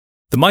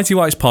The Mighty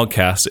Whites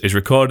podcast is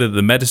recorded at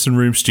the Medicine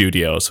Room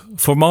Studios.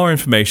 For more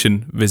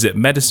information, visit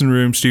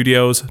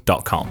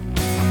medicineroomstudios.com.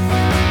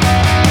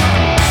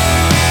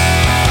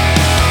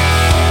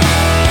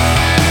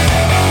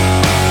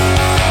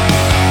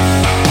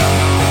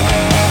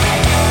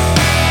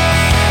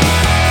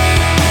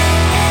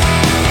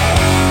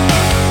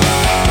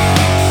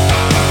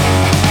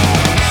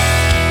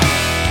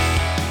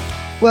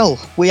 Well,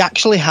 we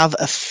actually have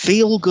a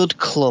feel-good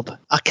club.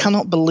 I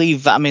cannot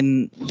believe that I'm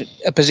in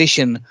a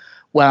position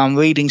where I'm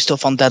reading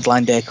stuff on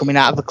deadline day coming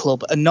out of a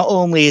club, and not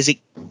only is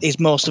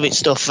most of it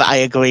stuff that I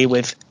agree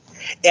with,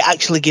 it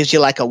actually gives you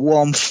like a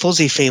warm,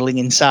 fuzzy feeling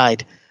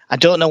inside. I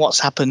don't know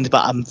what's happened,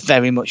 but I'm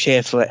very much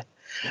here for it.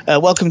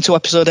 Welcome to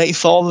episode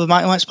 84 of the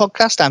Mighty Whites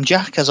podcast. I'm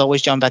Jack, as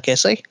always, joined by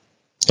KC.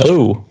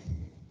 Hello.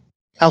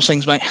 How's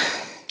things, mate?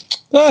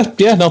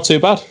 Yeah, not too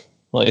bad.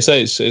 Like you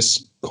say,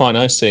 it's quite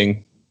nice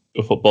seeing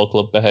a football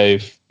club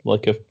behave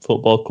like a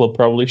football club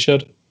probably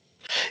should.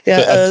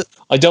 Yeah,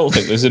 I don't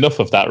think there's enough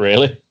of that,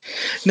 really.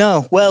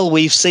 No, well,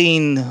 we've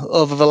seen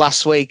over the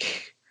last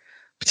week,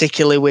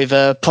 particularly with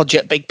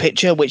Project Big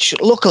Picture, which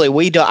luckily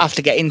we don't have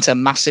to get into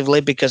massively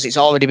because it's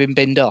already been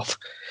binned off.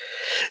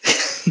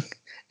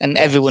 And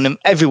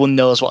everyone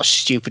knows what a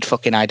stupid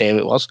fucking idea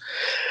it was.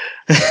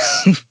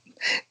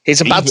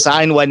 It's a bad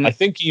sign when... I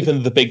think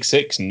even the Big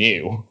Six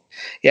knew.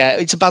 Yeah,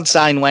 it's a bad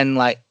sign when,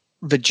 like,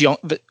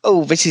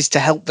 this is to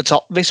help the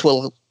top... This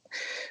will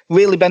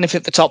really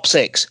benefit the top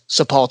six.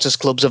 Supporters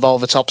clubs of all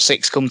the top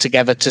six come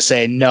together to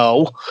say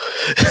no.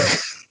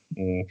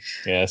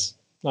 Yes,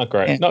 not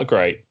great. Yeah. Not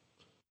great.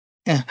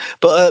 Yeah,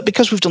 but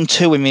because we've done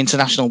two in the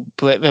international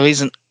break, there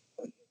isn't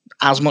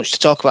as much to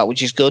talk about,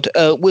 which is good.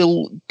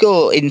 We'll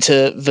go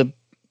into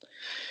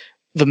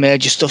the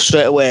major stuff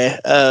straight away.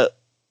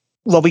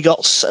 Robbie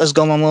Gotts has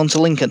gone on loan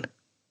to Lincoln.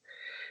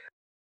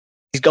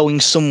 He's going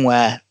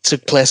somewhere to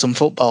play some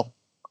football.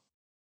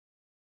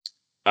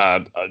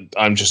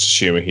 I'm just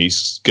assuming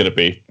he's going to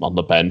be on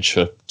the bench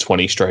for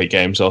 20 straight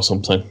games or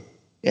something.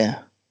 Yeah,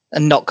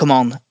 and not come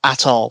on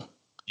at all.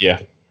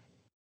 Yeah.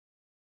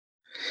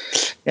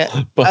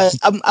 Yeah, but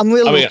I'm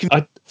really looking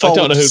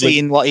forward to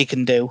seeing what he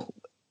can do.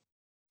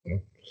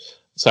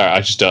 Sorry,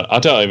 I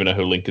don't even know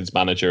who Lincoln's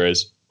manager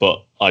is,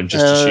 but I'm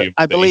just assuming.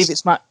 I believe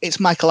it's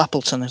Michael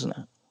Appleton, isn't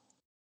it?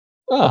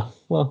 Ah,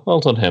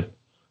 well done him.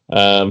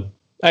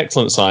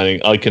 Excellent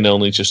signing. I can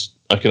only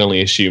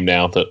assume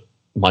now that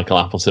Michael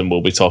Appleton will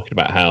be talking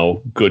about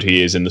how good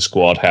he is in the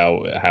squad,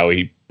 how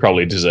he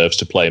probably deserves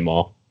to play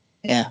more.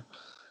 Yeah.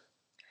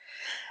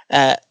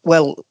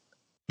 Well,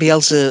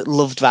 Bielsa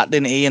loved that,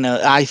 didn't he? You know,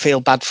 I feel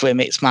bad for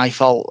him. It's my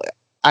fault.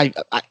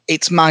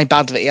 It's my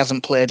bad that he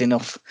hasn't played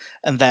enough,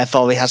 and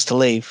therefore he has to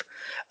leave.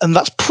 And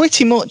that's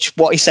pretty much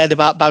what he said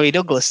about Barry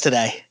Douglas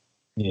today.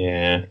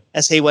 Yeah.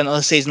 As he went on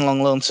a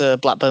season-long loan to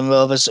Blackburn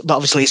Rovers, but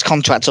obviously his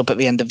contract's up at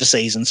the end of the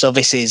season, so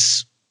this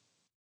is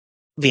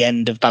the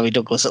end of Barry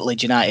Douglas at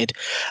Leeds United.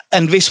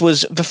 And this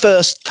was the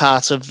first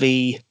part of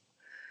the,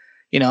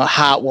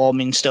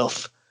 heartwarming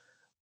stuff.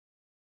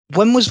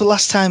 When was the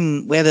last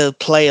time we had a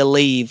player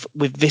leave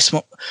with this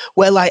much?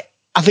 Well, I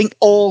think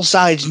all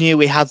sides knew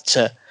we had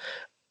to,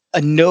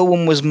 and no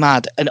one was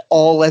mad, and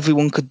all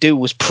everyone could do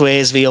was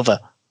praise the other.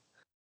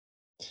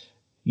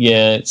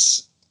 Yeah,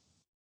 it's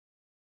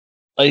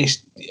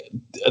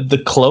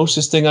the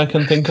closest thing I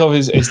can think of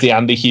is the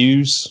Andy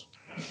Hughes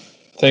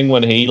thing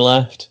when he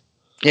left.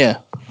 Yeah.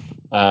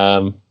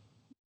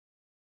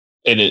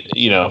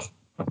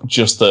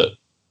 Just that.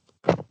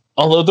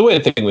 Although the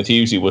weird thing with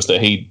Hughesy was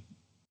that he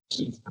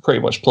pretty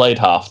much played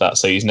half that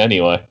season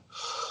anyway.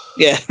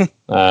 Yeah.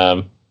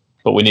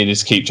 But we needed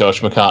to keep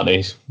George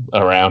McCartney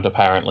around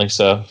apparently,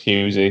 so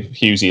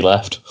Hughesy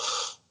left.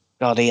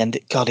 God,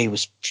 he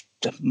was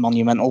a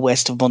monumental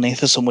waste of money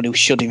for someone who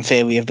should, in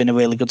theory, have been a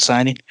really good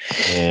signing.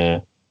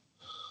 Yeah.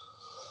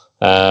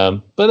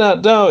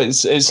 But no,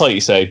 it's like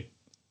you say.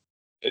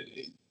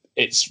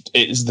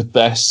 It's the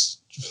best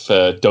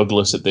for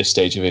Douglas at this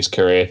stage of his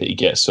career that he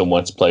gets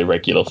somewhere to play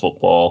regular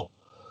football.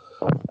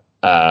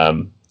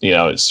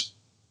 There's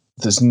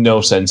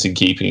no sense in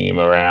keeping him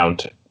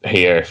around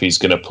here if he's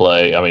going to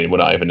play. I mean, we're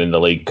not even in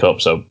the League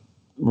Cup, so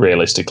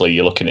realistically,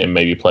 you're looking at him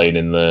maybe playing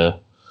in the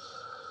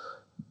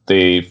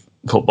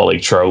Football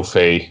League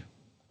Trophy,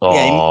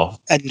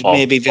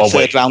 maybe the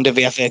third round of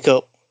the FA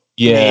Cup.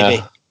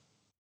 Yeah,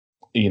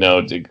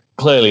 maybe.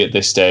 Clearly at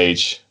this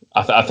stage,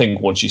 I think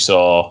once you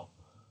saw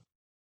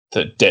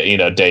that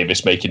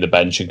Davis making the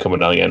bench and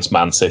coming on against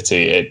Man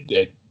City,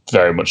 it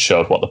very much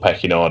showed what the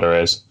pecking order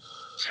is.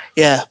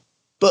 Yeah,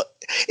 but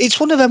it's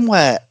one of them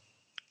where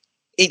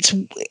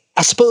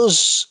I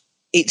suppose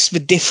it's the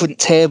different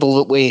table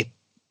that we're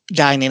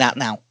dining at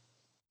now.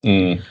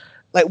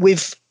 Like,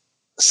 we've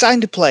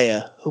signed a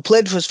player who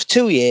played for us for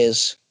 2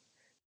 years,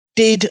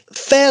 did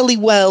fairly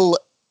well,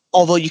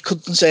 although you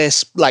couldn't say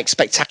like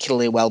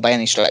spectacularly well by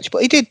any stretch,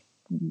 but he did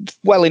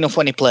well enough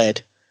when he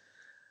played.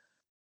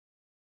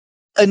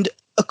 And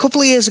a couple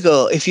of years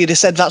ago, if you'd have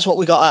said that's what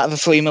we got out of a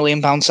 £3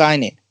 million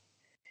signing,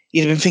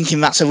 you'd have been thinking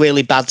that's a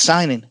really bad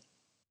signing.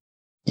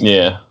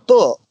 Yeah.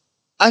 But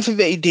I think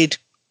that he did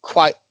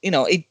quite,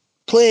 he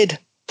played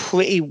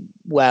pretty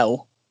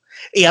well.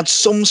 He had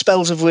some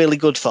spells of really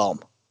good form,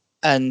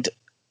 and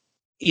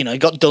he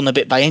got done a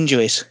bit by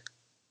injuries.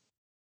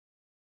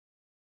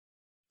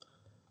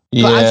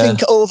 Yeah. But I think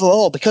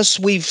overall, because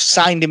we've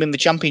signed him in the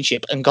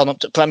Championship and gone up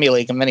to Premier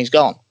League and then he's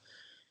gone,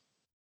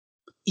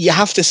 you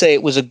have to say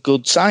it was a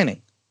good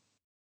signing.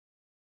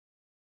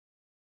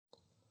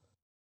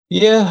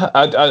 Yeah,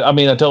 I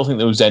mean, I don't think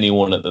there was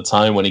anyone at the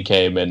time when he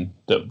came in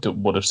that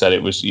would have said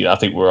it was. I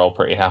think we're all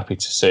pretty happy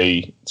to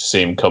see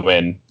him come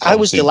in. I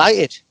was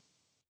delighted.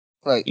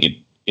 Right,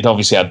 it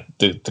obviously had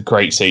the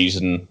great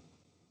season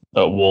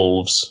at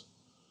Wolves,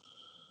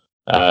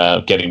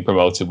 getting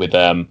promoted with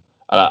them,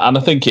 and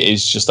I think it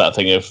is just that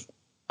thing of,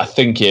 I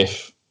think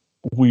if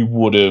we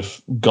would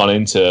have gone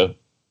into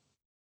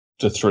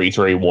the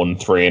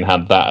 3-3-1-3 and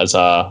had that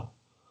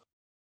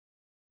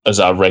as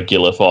our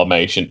regular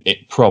formation,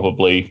 it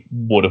probably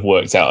would have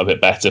worked out a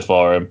bit better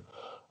for him.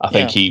 I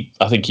think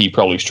he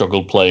probably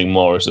struggled playing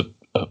more as a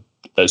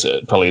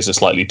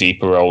slightly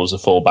deeper role as a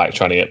fullback,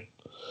 trying to get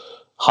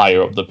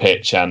higher up the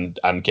pitch and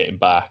getting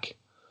back.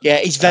 Yeah,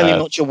 he's very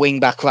much a wing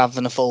back rather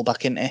than a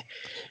fullback, isn't he?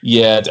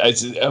 Yeah, I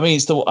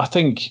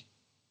think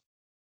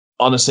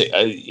honestly,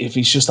 if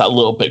he's just that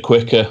little bit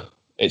quicker,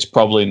 it's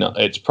probably not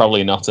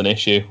an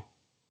issue.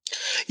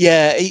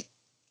 Yeah.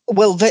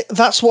 Well,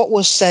 that's what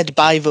was said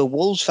by the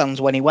Wolves fans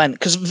when he went,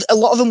 because a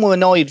lot of them were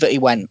annoyed that he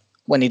went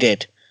when he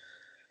did.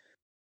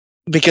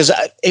 Because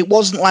it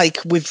wasn't like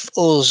with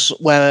us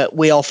where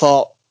we all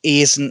thought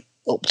he isn't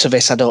up to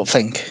this, I don't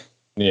think.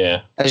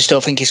 Yeah. I just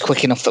don't think he's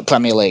quick enough for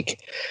Premier League.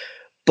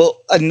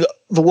 And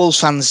the Wolves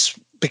fans,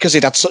 because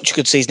he'd had such a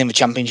good season in the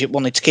Championship,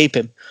 wanted to keep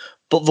him.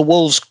 But the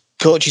Wolves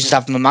coaches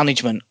and the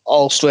management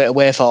all straight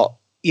away thought,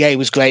 yeah, he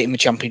was great in the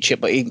Championship,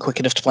 but he ain't quick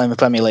enough to play in the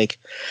Premier League.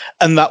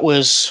 And that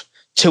was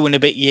 2 and a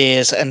bit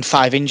years and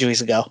 5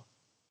 injuries ago.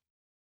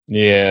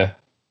 Yeah,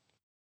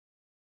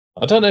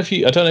 I don't know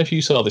if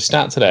you saw the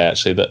stat today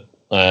actually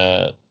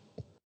that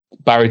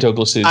Barry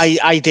Douglas is.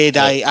 I did.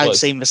 I'd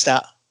seen the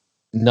stat.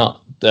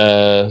 Not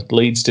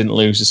Leeds didn't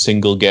lose a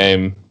single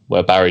game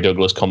where Barry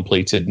Douglas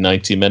completed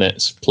 90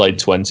 minutes, played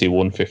 20,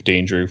 won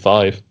 15, drew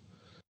 5,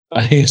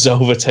 and he has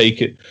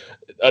overtaken.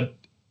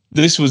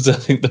 This was, I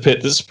think, the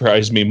bit that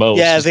surprised me most.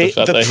 Yeah,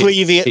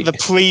 the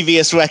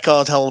previous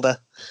record holder.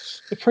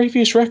 The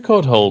previous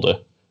record holder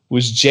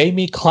was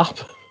Jamie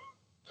Clapham,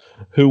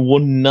 who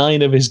won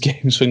 9 of his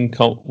games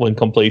when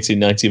completing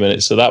 90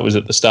 minutes. So that was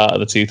at the start of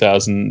the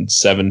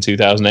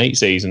 2007-2008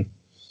 season.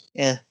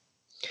 Yeah.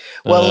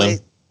 Well,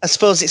 I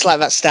suppose it's like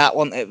that stat,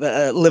 wasn't it?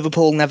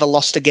 Liverpool never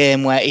lost a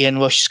game where Ian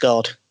Rush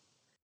scored.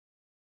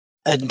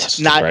 And that's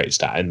a great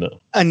stat, isn't it?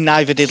 And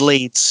neither did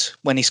Leeds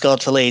when he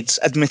scored for Leeds.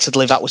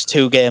 Admittedly, that was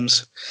 2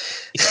 games.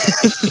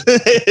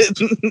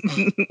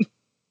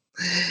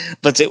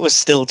 But it was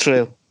still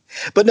true.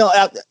 But no,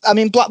 I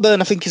mean,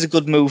 Blackburn, I think, is a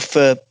good move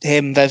for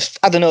him. They've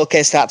had an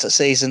okay start to the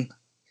season.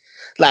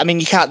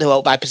 You can't do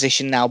out by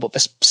position now, but they're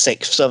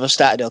 6th, so they've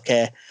started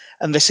okay.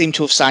 And they seem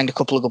to have signed a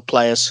couple of good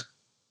players.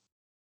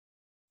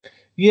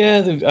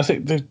 Yeah, I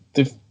think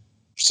they've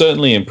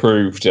certainly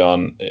improved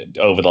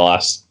over the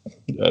last,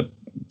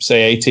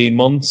 say, 18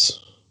 months.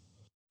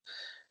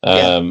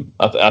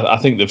 I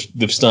think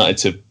they've started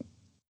to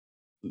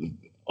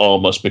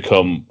almost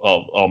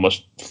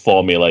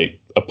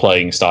formulate a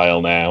playing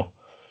style now.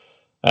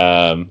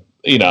 And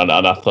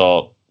I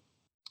thought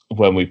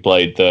when we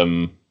played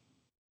them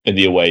in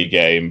the away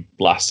game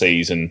last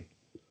season,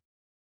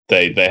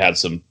 they had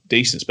some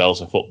decent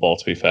spells of football,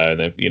 to be fair, and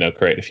they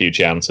created a few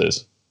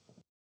chances.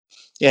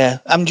 Yeah,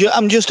 I'm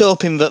just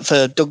hoping that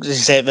for Douglas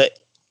to say that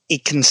he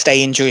can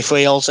stay injury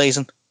free all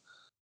season.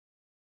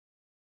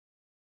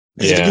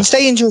 If he can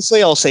stay injury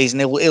free all season,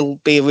 it'll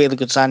be a really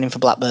good signing for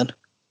Blackburn.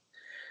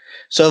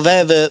 So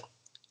they're the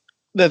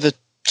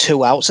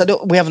 2 outs. There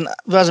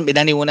hasn't been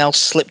anyone else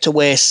slipped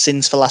away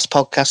since the last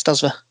podcast,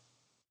 has there?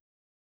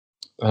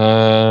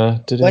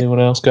 Did anyone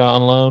else go out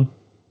on loan?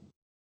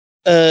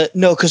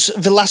 No, because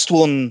the last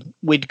one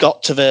we'd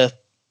got to the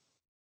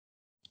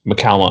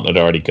McCalmont had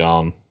already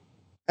gone.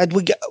 Had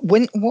we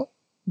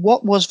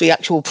what was the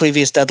actual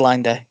previous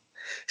deadline day?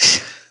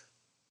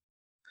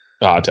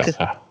 I don't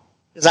know.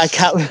 Because I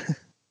can't.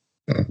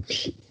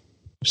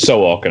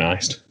 So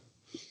organised.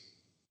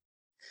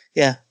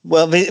 Yeah,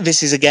 well,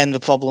 this is again the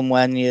problem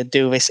when you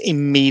do this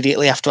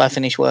immediately after I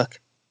finish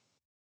work.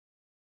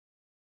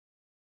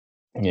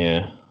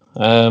 Yeah,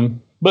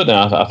 but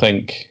no, I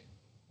think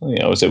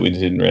was it we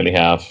didn't really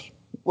have.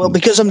 Well,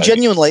 because I'm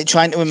genuinely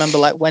trying to remember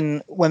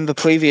when the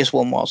previous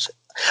one was.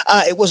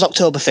 It was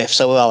October 5th,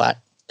 so we're all right.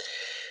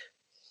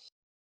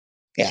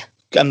 Yeah,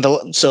 and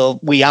so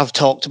we have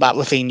talked about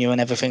Rafinha and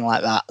everything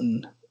like that,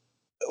 and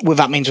with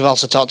that means we've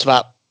also talked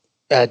about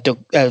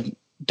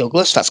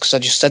Douglas. That's because I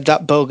just said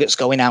that Bogut's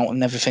going out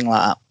and everything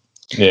like that.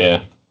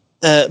 Yeah.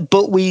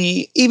 But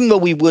even though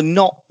we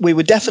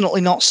were definitely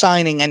not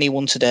signing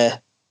anyone today.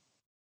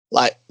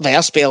 Like they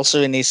asked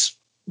Bielsa in his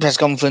press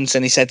conference,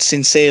 and he said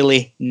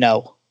sincerely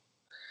no.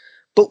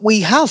 But we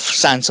have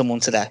signed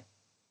someone today.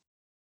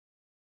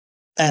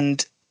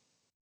 And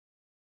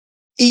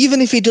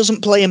even if he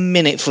doesn't play a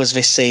minute for us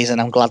this season,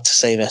 I'm glad to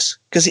see this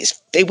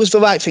because it was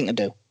the right thing to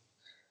do.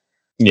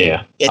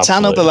 Yeah,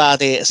 Gaetano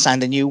Berardi has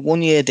signed a new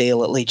 1-year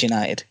deal at Leeds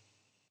United.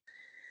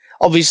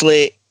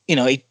 Obviously,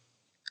 he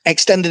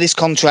extended his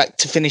contract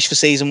to finish the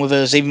season with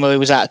us, even though he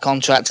was out of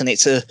contract, and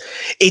it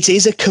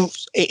is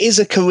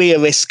a career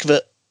risk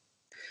that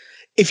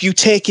if you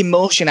take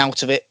emotion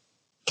out of it,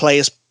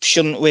 players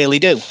shouldn't really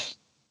do.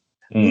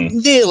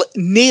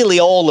 Nearly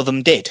all of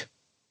them did,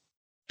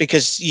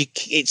 because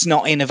it's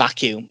not in a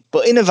vacuum.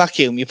 But in a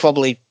vacuum, you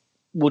probably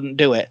wouldn't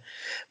do it.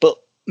 But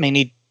I mean,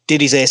 he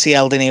did his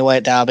ACL, didn't he, away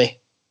at Derby?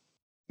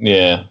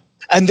 Yeah.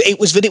 And it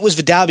was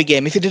the Derby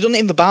game. If he'd have done it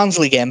in the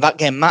Barnsley game, that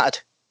game mattered.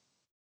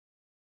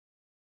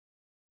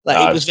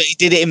 He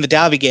did it in the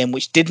Derby game,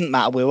 which didn't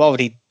matter. We were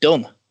already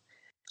done.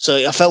 So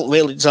I felt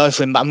really sorry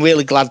for him, but I'm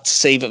really glad to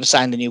see that we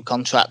signed a new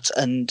contract,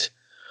 and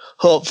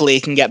hopefully he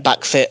can get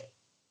back fit.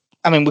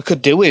 I mean, we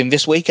could do him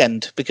this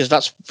weekend, because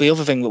that's the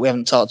other thing that we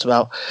haven't talked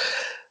about.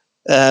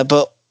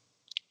 But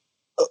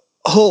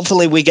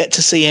hopefully we get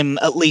to see him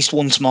at least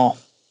once more.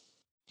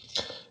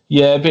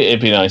 Yeah, it'd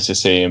be nice to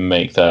see him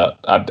make that.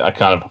 I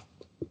kind of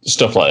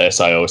stuff like this.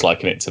 I always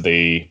liken it to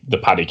the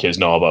Paddy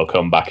Kisnorbo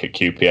comeback at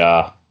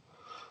QPR.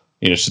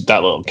 Just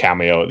that little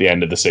cameo at the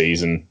end of the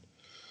season.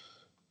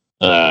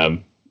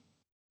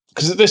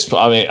 Because at this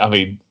point, I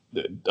mean,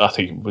 I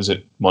think it was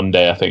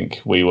Monday. I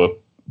think we were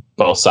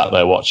both sat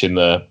there watching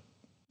the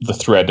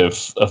thread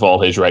of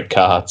all his red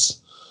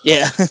cards.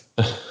 Yeah,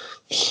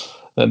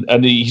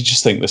 and you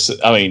just think this.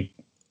 I mean,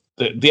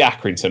 the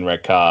Accrington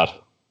red card.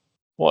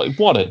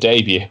 What a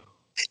debut!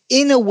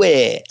 In a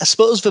way, I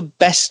suppose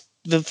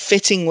the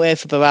fitting way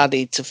for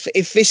Berardi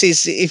if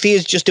he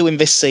is just doing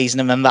this season,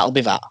 and then that'll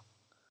be that,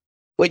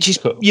 which is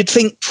you'd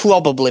think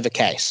probably the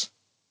case.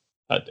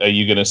 Are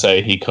you going to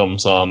say he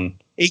comes on?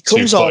 He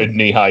comes on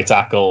knee-high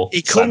tackle.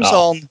 He comes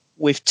on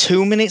with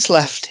 2 minutes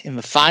left in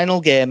the final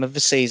game of the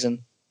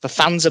season. The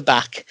fans are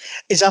back.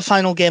 Is our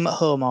final game at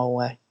home or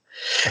away?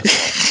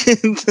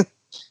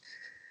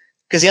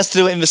 Because he has to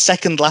do it in the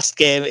second last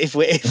game if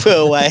we're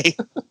away.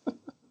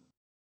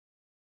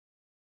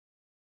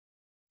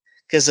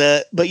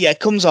 But yeah,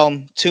 comes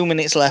on, 2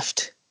 minutes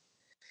left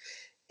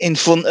in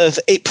front of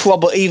it.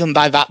 Probably even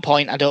by that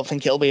point, I don't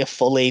think it'll be a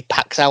fully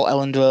packed out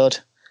Elland Road.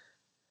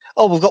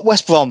 Oh, we've got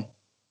West Brom.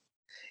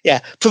 Yeah,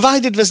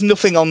 provided there's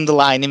nothing on the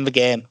line in the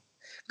game.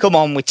 Come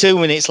on, with 2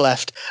 minutes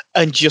left,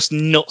 and just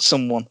nut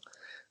someone.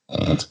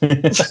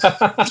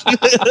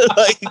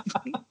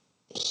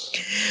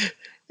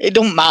 It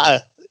don't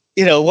matter.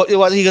 What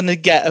are you going to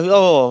get?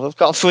 Oh, I've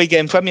got a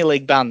 3-game Premier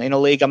League ban in a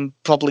league. I'm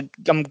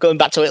going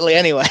back to Italy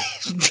anyway.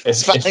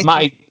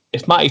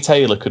 If Matty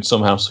Taylor could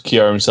somehow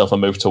secure himself a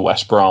move to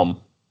West Brom,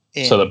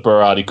 so that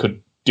Berardi could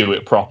do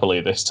it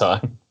properly this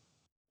time,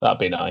 that'd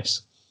be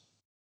nice.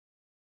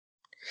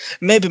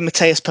 Maybe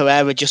Mateus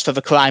Pereira, just for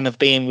the crime of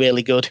being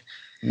really good.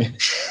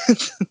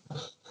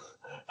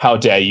 How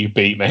dare you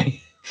beat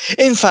me?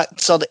 In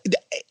fact,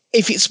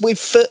 if it's with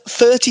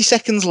 30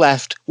 seconds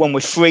left when we're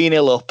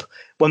 3-0 up,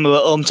 when we were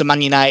home to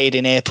Man United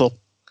in April,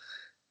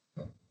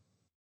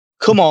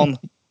 come on,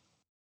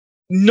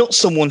 nut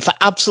someone for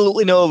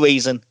absolutely no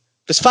reason.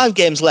 There's 5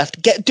 games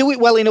left. Do it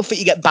well enough that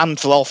you get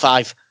banned for all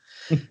 5.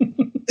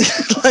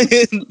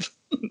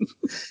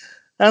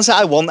 That's what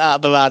I want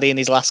out of Berardi in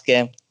his last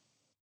game.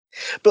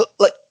 But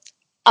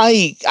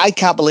I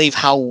can't believe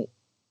how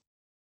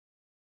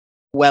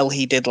well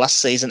he did last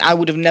season. I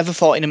would have never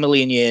thought in a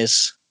million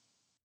years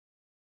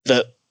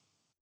that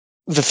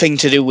the thing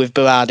to do with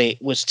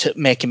Berardi was to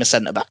make him a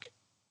centre-back.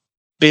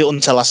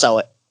 Until I saw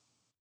it.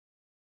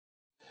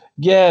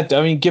 Yeah,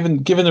 I mean,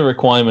 given the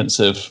requirements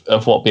of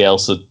what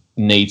Bielsa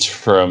needs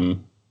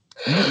from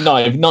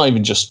not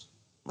even just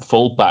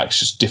full-backs,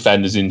 just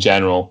defenders in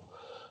general,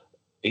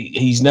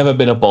 he's never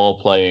been a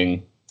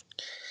ball-playing,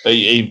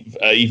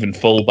 even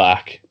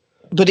full-back.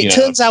 But it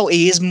turns out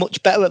he is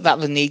much better at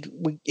that than he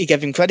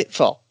gave him credit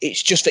for.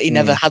 It's just that he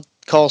never had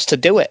cause to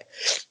do it.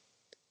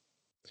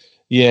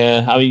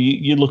 Yeah, I mean,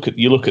 you look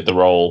at the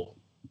role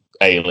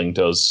Ayling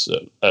does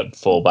at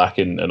fullback,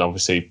 and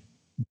obviously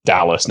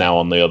Dallas now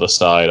on the other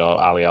side, or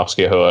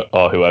Alioski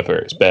or whoever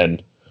it's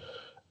been,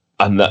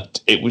 and that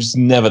it was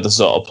never the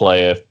sort of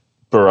player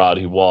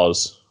Berardi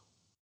was.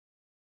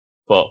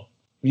 But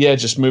yeah,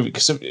 just moving,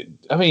 because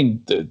I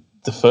mean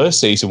the first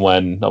season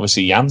when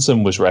obviously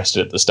Janssen was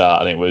rested at the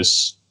start, and it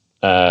was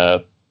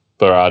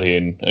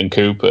Berardi and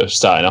Cooper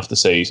starting off the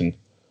season.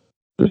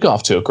 We got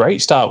off to a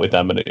great start with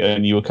them,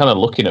 and you were kind of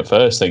looking at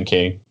first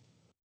thinking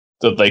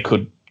that they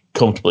could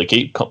comfortably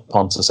keep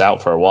Pontus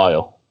out for a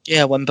while.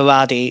 Yeah, when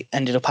Berardi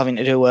ended up having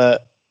to do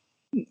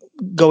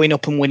going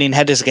up and winning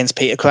headers against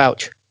Peter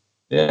Crouch.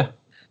 Yeah,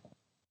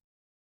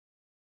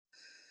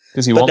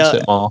 because he wants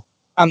it more.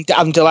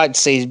 I'm delighted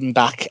to see him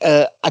back.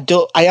 I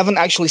haven't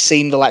actually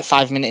seen the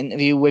 5-minute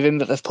interview with him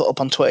that they've put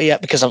up on Twitter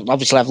yet, because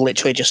obviously I've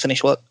literally just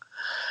finished work.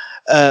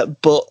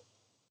 But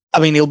I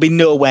mean, he'll be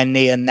nowhere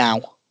near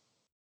now,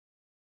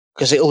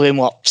 because it'll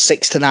be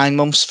 6 to 9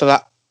 months for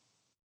that,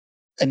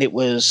 and it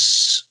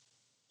was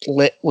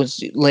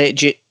late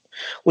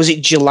Was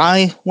it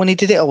July when he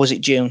did it, or was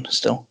it June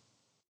still?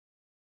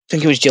 I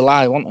think it was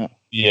July, wasn't it?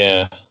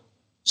 Yeah.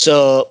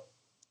 So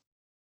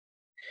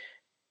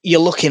you're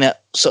looking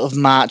at sort of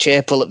March,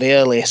 April at the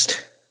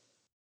earliest,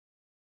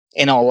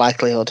 in all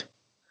likelihood.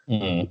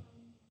 Mm.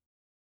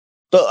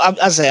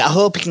 But as I say, I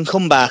hope he can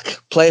come back,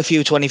 play a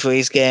few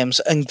 23s games,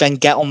 and then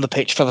get on the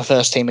pitch for the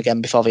first team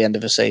again before the end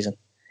of the season,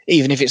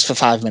 even if it's for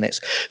 5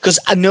 minutes. Because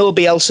I know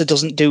Bielsa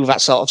doesn't do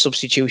that sort of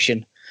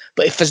substitution.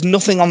 But if there's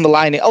nothing on the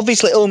line,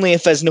 obviously only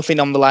if there's nothing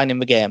on the line in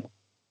the game.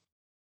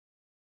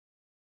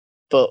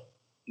 But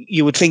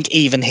you would think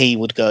even he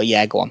would go,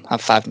 yeah, go on,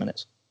 have 5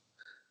 minutes.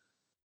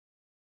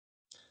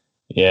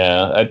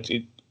 Yeah,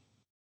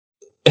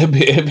 it'd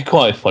be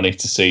quite funny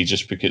to see,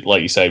 just because,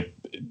 like you say,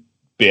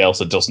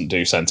 Bielsa doesn't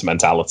do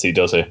sentimentality,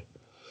 does he?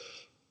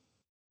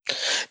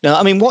 No,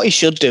 I mean, what he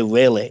should do,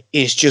 really,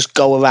 is just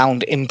go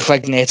around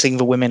impregnating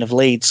the women of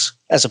Leeds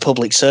as a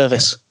public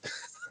service.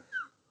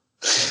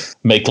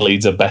 Make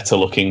Leeds a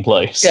better-looking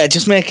place. Yeah,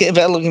 just make it a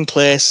better-looking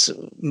place.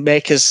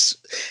 Make us,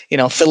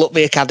 fill up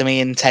the academy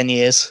in 10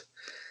 years.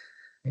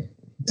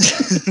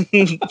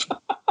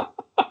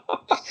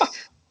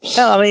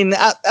 No,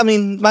 I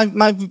mean,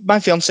 my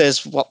fiance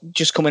is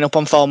just coming up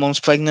on 4 months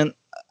pregnant.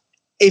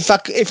 If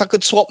I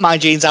could swap my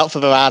genes out for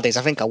Berardi's,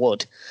 I think I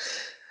would.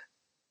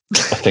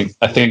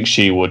 I think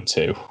she would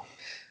too,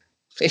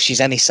 if she's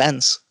any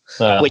sense.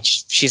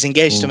 Which she's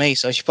engaged to me,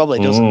 so she probably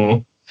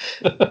doesn't.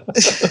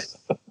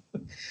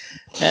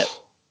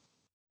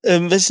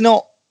 There's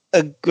not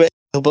a great,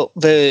 but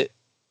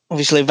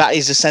obviously that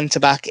is a centre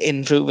back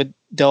in through the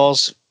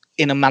doors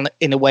in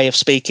a way of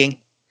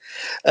speaking.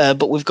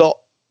 But we've got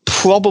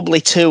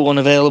probably 2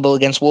 unavailable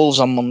against Wolves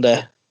on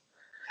Monday.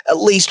 At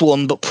least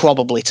 1, but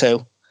probably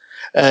 2.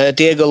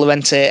 Diego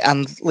Llorente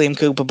and Liam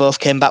Cooper both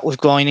came back with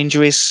groin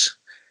injuries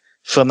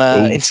from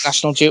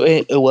international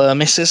duty, who were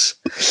misses.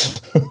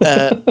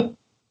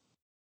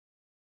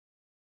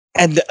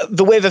 And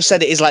the way they've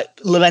said it is like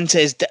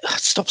Llorente is...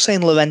 Stop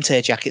saying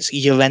Llorente, Jack. It's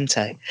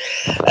Llorente.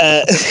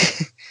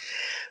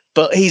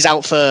 But he's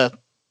out for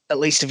at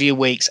least a few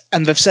weeks.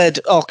 And they've said,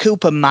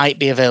 Cooper might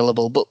be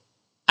available, but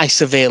I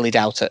severely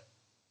doubt it.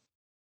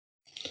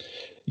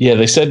 Yeah,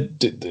 they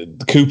said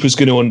Cooper's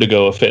going to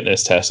undergo a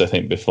fitness test, I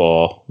think,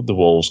 before the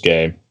Wolves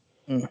game.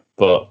 Mm.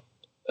 But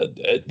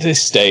at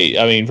this stage,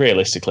 I mean,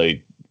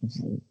 realistically,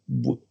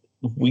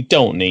 we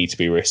don't need to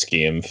be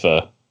risking him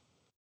for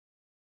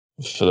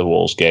the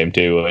Wolves game,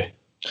 do we?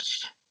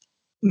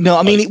 No,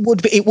 I mean,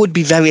 it would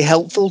be very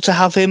helpful to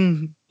have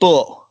him,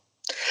 but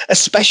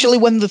especially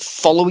when the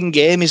following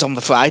game is on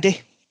the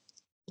Friday.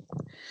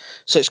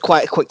 So it's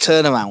quite a quick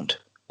turnaround.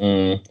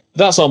 Mm.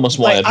 That's almost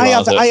why I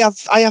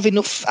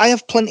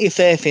have plenty of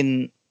faith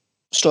in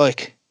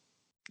Stoic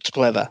to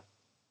play there.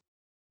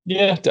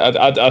 Yeah,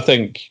 I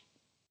think.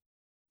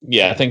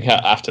 Yeah, I think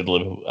after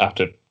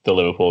the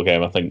Liverpool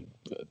game, I think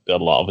a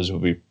lot of us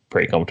would be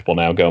pretty comfortable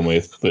now going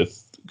with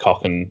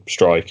Koch and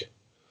Struijk,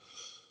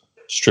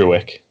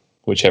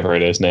 whichever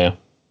it is now.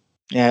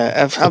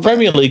 Yeah, the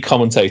Premier League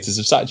commentators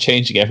have started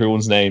changing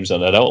everyone's names,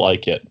 and I don't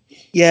like it.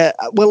 Yeah,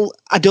 well,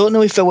 I don't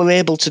know if they were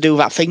able to do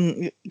that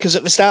thing, because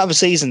at the start of the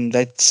season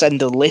they'd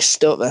send a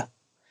list, don't they?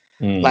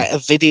 Like a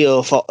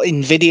video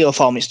in video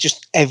form. It's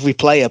just every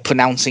player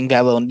pronouncing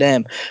their own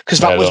name, because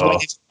that was when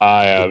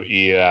I am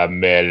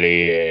Ian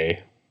Mellier.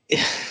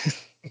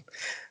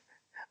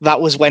 That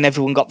was when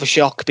everyone got the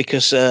shock,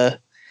 because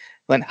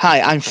went,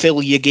 "Hi, I'm Phil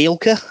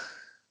Jagielka."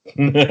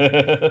 And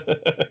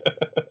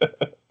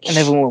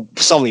everyone went,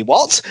 "Sorry,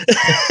 what?"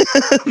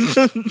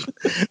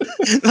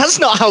 That's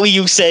not how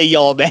you say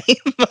your name.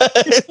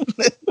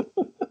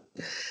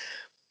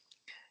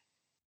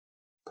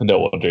 No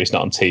wonder he's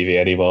not on TV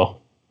anymore.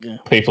 Yeah.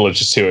 People are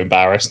just too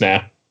embarrassed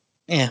now.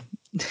 Yeah.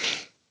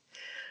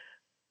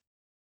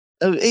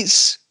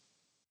 It's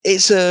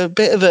a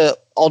bit of an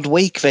odd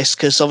week, this,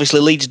 because obviously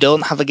Leeds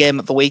don't have a game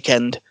at the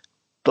weekend,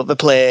 but they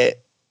play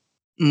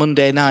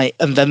Monday night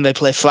and then they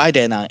play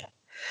Friday night.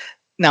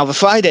 Now, the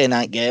Friday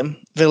night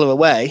game, Villa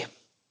away,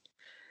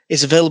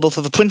 is available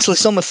for the princely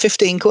sum of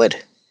 £15.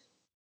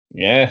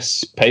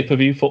 Yes,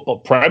 pay-per-view football.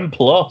 Prem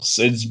Plus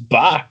is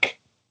back.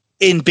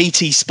 In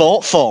BT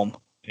Sport form.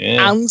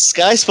 Yeah. And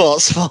Sky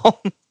Sports form.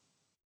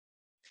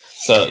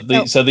 So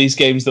these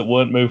games that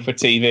weren't moved for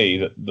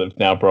TV, they've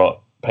now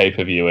brought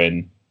pay-per-view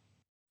in,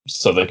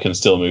 so they can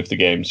still move the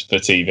games for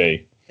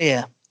TV.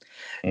 Yeah.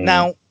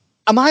 Now,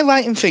 am I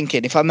right in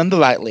thinking, if I remember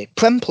rightly,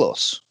 Prem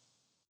Plus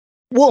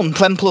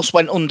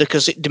went under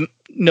because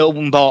no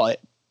one bought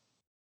it.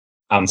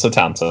 And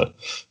Setanta.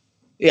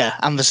 Yeah,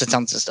 and the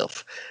Setanta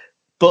stuff.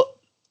 But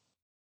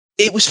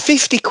it was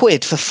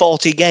 £50 for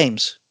 40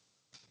 games.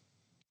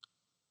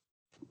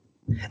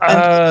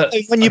 And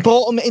when you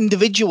bought them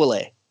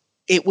individually,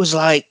 it was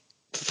like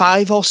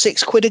 £5 or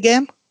 £6 a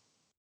game.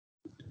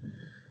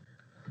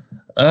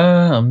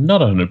 I'm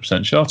not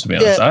 100% sure, to be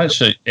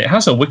honest. It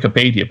has a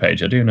Wikipedia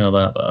page. I do know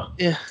that, though.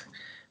 Yeah,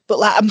 but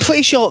I'm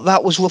pretty sure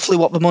that was roughly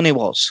what the money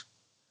was.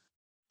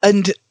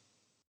 And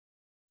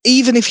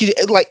even if you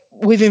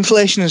with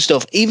inflation and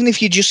stuff, even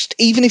if you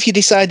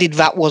decided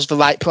that was the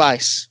right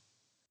price,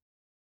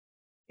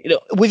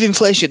 With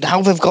inflation,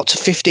 how they've got to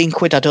 15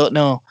 quid, I don't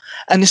know.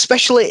 And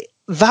especially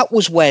that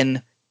was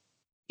when,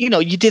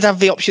 you did have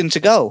the option to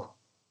go.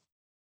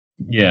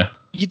 Yeah.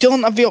 You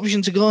don't have the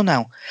option to go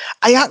now.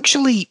 I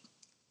actually,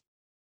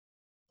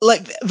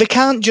 they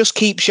can't just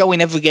keep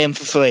showing every game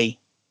for free.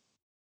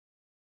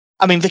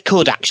 I mean, they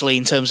could actually,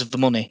 in terms of the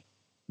money.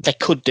 They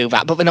could do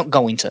that, but they're not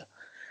going to.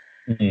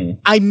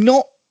 Mm-hmm.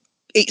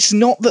 It's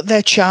not that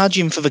they're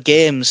charging for the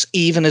games,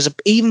 even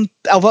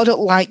although I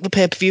don't like the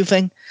pay-per-view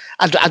thing.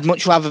 I'd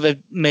much rather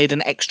they made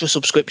an extra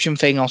subscription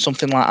thing or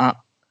something like that.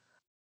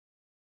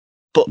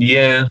 But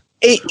yeah,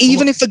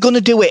 even if they're going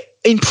to do it,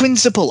 in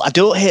principle, I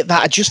don't hate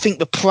that. I just think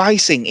the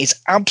pricing is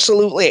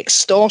absolutely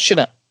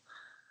extortionate.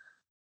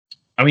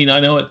 I mean, I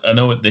know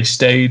at this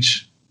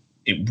stage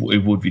it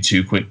would be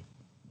too quick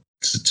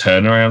to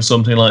turn around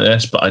something like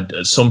this, but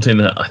something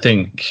that I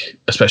think,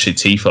 especially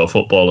TIFO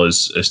football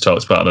has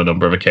talked about on a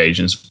number of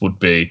occasions, would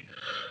be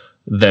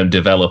them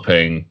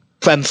developing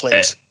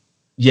Premflix.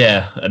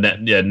 a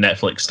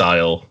Netflix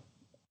style,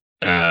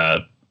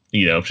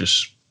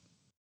 just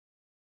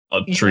a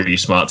 3D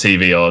smart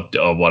TV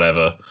or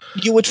whatever.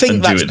 You would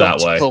think that's do it that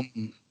got way. to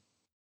come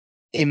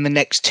in the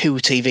next 2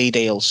 TV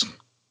deals.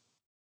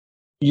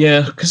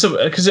 Yeah, because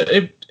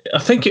I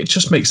think it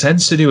just makes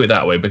sense to do it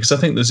that way, because I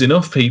think there's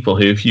enough people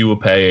who, if you were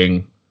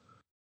paying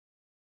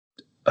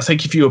 10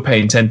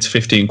 to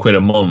 15 quid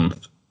a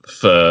month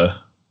for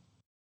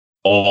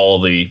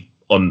all the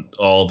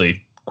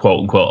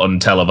quote unquote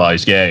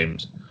untelevised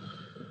games,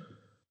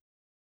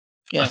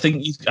 I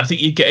think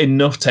you get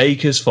enough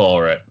takers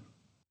for it.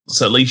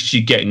 So at least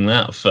you're getting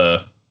that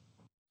for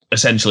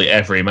essentially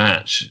every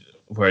match.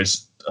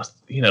 Whereas,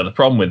 the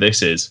problem with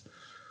this is,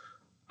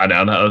 and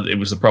it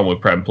was the problem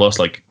with Prem Plus,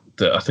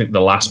 I think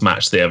the last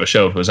match they ever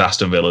showed was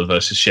Aston Villa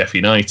versus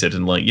Sheffield United,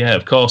 and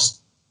of course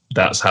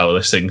that's how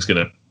this thing's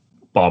going to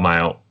bomb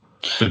out.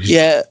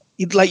 Yeah,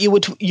 you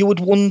would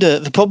wonder.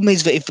 The problem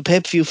is that if the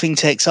pay-per-view thing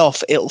takes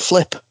off, it'll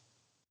flip,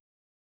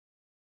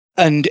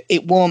 and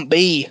it won't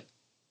be,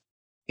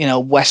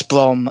 West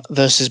Brom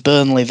versus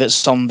Burnley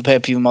that's on the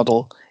pay-per-view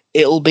model.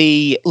 It'll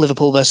be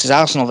Liverpool versus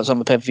Arsenal that's on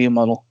the pay-per-view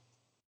model,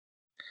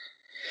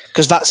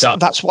 because that's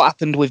what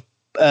happened with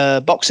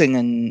boxing.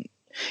 And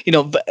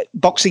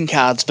boxing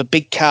cards, the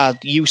big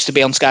card used to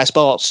be on Sky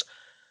Sports,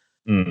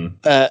 and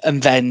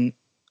then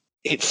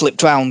it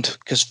flipped round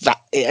because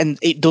and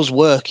it does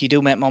work. You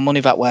do make more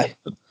money that way.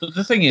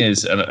 The thing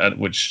is, and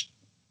which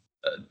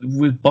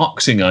with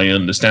boxing, I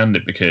understand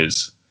it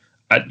because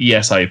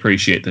yes, I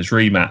appreciate there's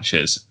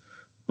rematches,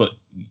 but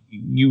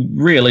you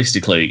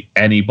realistically,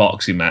 any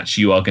boxing match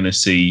you are going to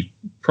see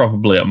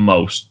probably at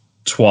most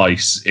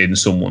twice in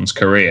someone's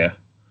career.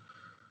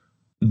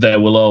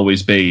 There will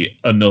always be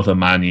another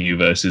Man U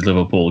versus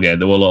Liverpool game.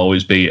 There will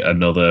always be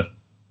another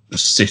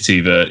City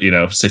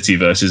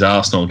versus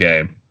Arsenal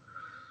game,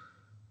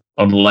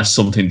 unless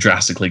something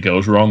drastically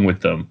goes wrong with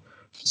them.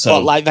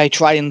 So, but they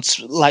try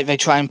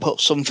and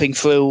put something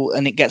through,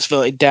 and it gets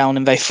voted down,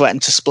 and they threaten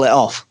to split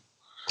off.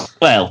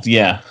 Well,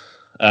 yeah.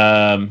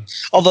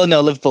 Although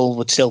no, Liverpool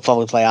would still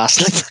probably play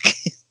Arsenal.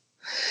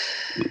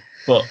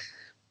 But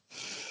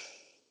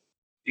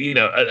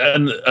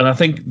and I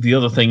think the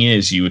other thing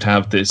is you would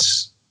have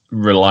this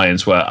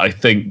reliance where I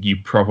think you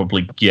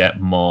probably get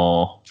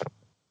more.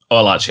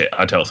 Well, actually,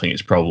 I don't think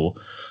it's probable.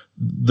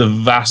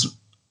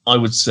 I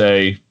would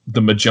say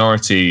the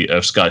majority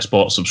of Sky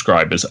Sports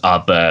subscribers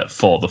are there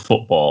for the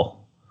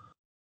football,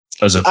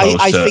 as opposed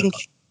to. I think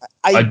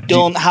I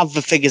don't have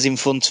the figures in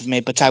front of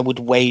me, but I would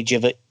wager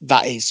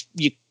that is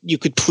you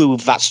could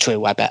prove that's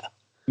true. I bet.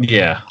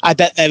 Yeah, I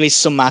bet there is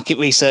some market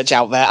research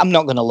out there. I'm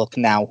not going to look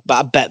now, but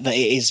I bet that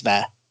it is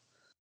there.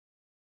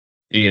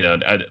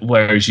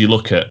 Whereas you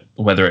look at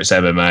whether it's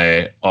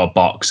MMA or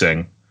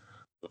boxing,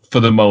 for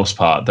the most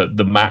part,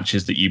 the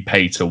matches that you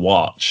pay to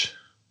watch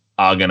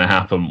are going to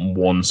happen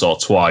once or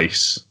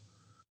twice,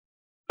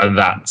 and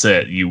that's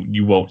it.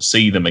 You won't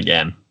see them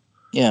again.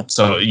 Yeah.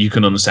 So you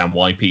can understand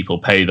why people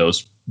pay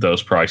those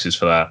prices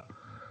for that.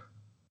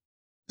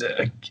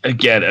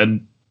 Again,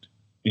 and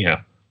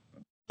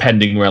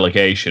pending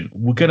relegation,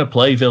 we're going to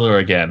play Villa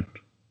again.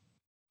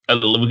 We're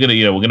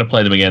going to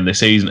play them again this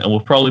season, and we'll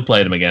probably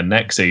play them again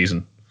next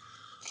season.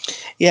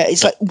 Yeah,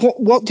 it's like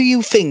what do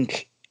you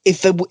think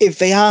if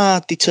they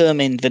are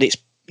determined that it's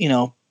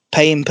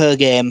paying per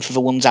game for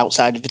the ones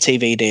outside of the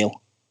TV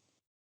deal?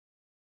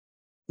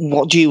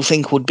 What do you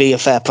think would be a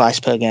fair price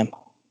per game?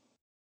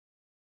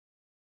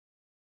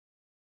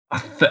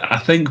 I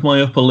think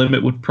my upper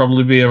limit would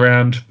probably be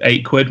around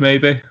 £8,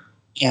 maybe.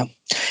 Yeah.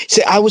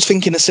 See, I was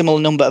thinking a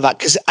similar number of that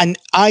because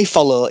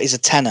iFollow is a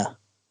tenner,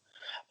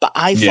 but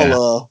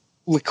iFollow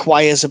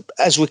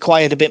has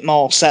required a bit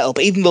more setup,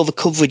 even though the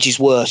coverage is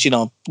worse.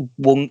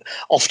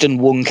 Often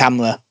one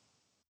camera.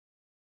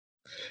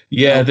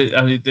 Yeah,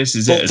 this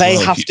is but it. They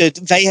have to.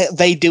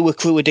 They do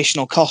accrue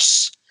additional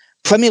costs.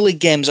 Premier League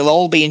games are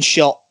all being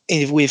shot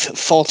with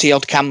 40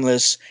 odd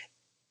cameras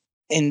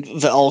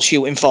that all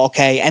shoot in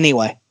 4K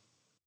anyway.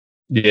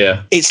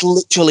 Yeah, it's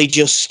literally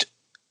just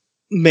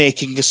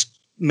making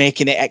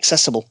it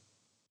accessible.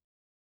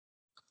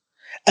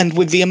 And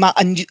with the amount,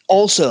 and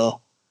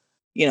also,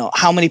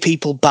 how many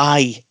people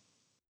buy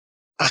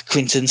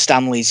Accrington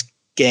Stanley's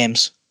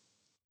games?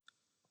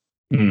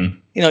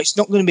 It's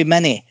not going to be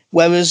many.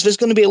 Whereas there's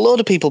going to be a load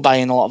of people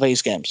buying a lot of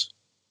these games,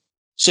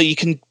 so you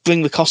can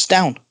bring the cost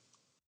down.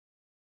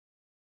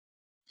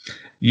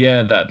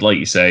 Yeah, that, like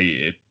you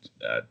say,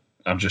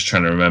 I'm just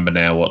trying to remember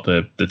now what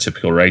the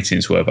typical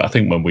ratings were. But I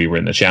think when we were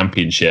in the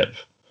Championship,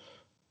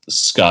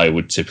 Sky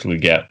would typically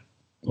get,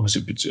 was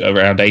it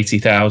around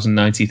 80,000,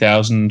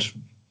 90,000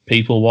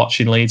 people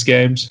watching Leeds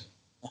games?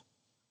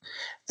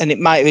 And it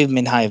might have even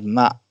been higher than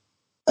that.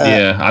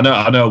 Yeah, I know.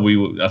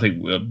 I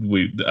think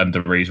we and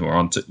the reason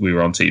we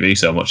were on TV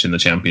so much in the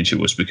Championship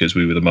was because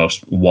we were the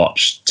most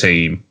watched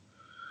team.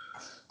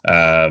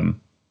 And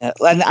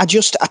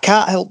I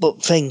can't help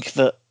but think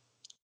that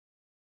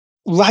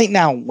right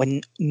now,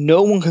 when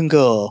no one can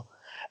go,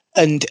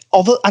 and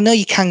I know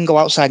you can go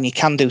outside and you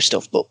can do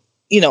stuff, but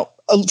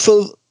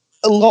for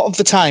a lot of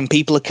the time,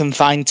 people are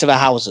confined to their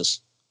houses.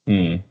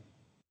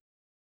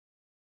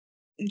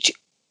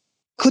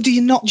 Could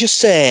you not just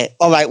say,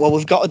 all right, well,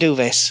 we've got to do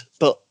this,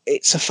 but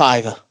it's a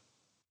 £5?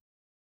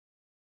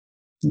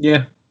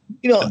 Yeah.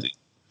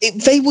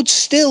 They would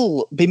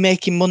still be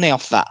making money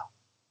off that.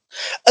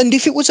 And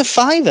if it was a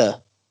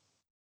 £5,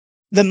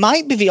 there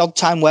might be the odd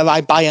time where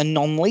I buy a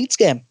non-Leeds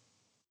game.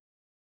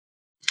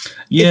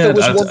 Yeah, if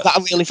there was one that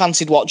I really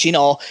fancied watching,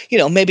 or,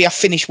 maybe I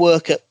finish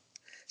work at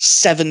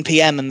 7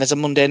 p.m. and there's a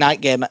Monday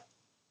night game at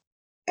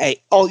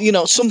 8, or,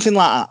 something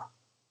like that.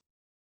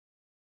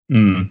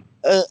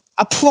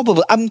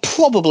 I'm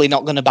probably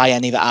not going to buy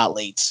any that aren't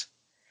Leeds.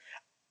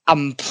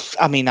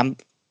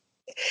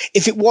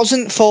 If it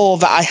wasn't for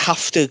that, I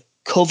have to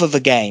cover the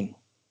game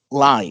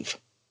live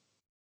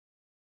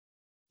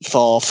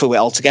through it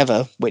all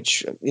together,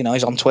 which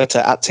is on Twitter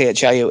at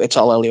THIU. It's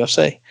all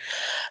LUFC.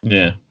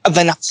 Yeah.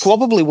 Then I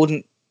probably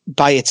wouldn't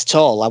buy it at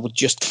all. I would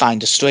just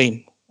find a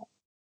stream.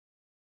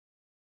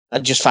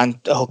 I'd just find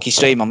a hooky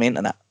stream on the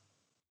internet.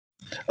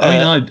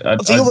 And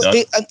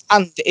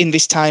in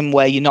this time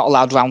where you're not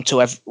allowed round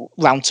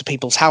to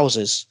people's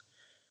houses,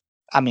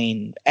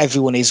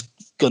 everyone is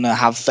going to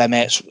have their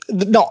mates.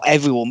 Not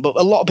everyone, but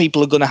a lot of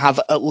people are going to have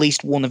at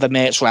least one of their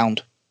mates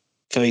round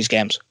for these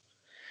games.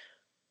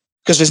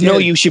 Because there's no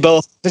use you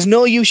both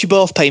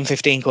paying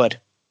 £15.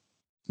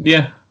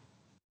 Yeah.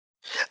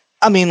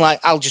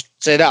 I'll just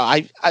say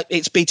that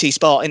it's BT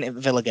Sport, isn't it,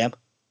 the Villa game?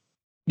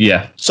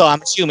 Yeah. So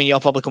I'm assuming you're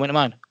probably coming to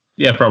mine.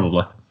 Yeah,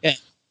 probably. Yeah.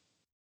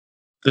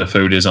 The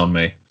food is on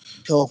me.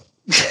 Cool.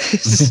 But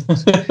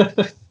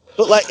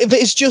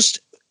it's just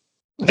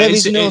there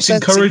is no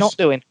sense in not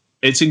doing.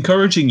 It's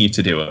encouraging you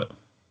to do it.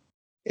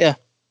 Yeah.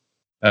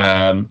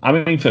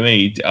 For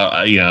me,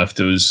 if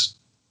there was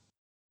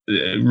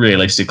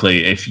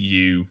realistically, if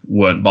you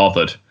weren't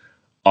bothered,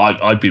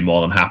 I'd be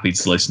more than happy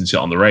to listen to it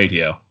on the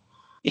radio.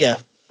 Yeah.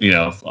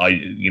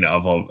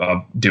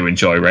 I do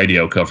enjoy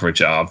radio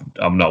coverage.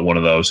 I'm not one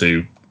of those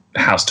who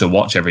has to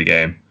watch every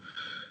game.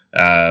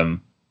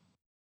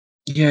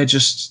 It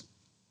just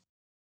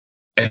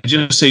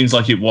seems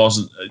like it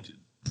wasn't.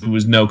 There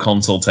was no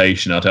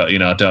consultation. I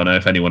don't know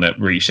if anyone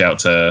reached out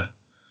to.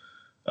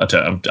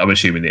 I'm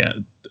assuming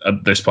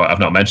at this point I've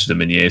not mentioned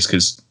them in years,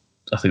 because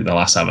I think the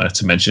last time I had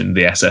to mention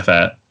the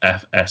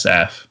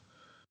SFF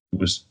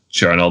was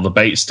during all the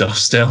bait stuff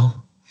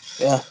still.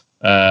 Yeah.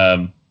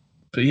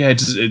 But yeah,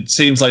 it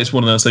seems like it's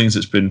one of those things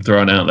that's been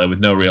thrown out there with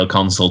no real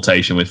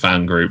consultation with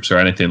fan groups or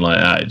anything like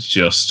that. It's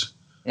just...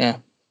 Yeah.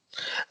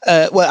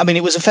 It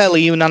was a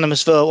fairly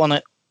unanimous vote on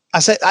it.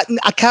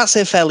 I can't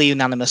say fairly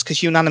unanimous,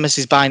 because unanimous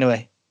is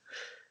binary.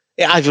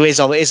 It either is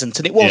or it isn't,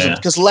 and it wasn't,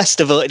 because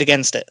Leicester voted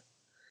against it.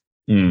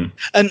 Mm.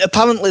 And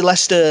apparently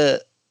Leicester,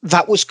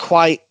 that was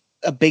quite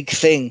a big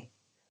thing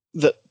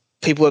that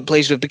people weren't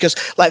pleased with, because,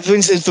 for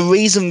instance, the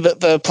reason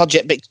that the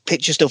Project Big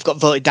Picture stuff got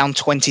voted down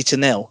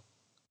 20-0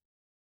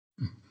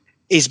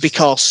 is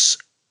because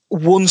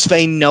once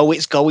they know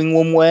it's going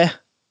one way,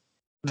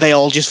 they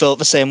all just vote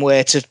the same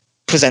way to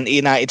present a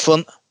united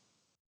front.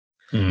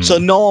 Mm. So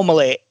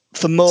normally,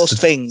 for most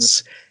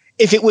things,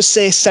 if it was,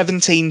 say,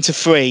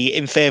 17-3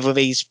 in favour of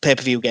these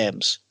pay-per-view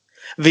games,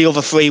 the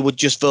other three would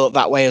just vote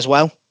that way as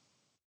well.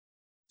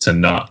 To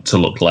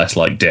look less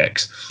like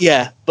dicks.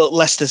 Yeah, but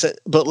Leicester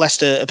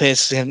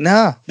appears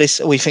to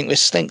say, we think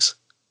this stinks.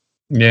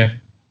 Yeah.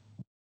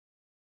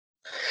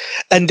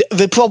 And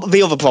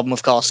the other problem,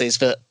 of course, is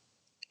that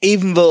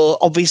even though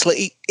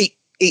obviously it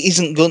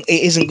isn't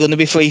going to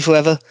be free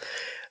forever,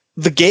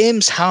 the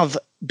games have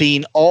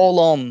been all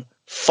on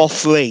for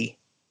free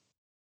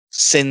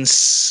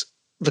since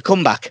the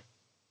comeback.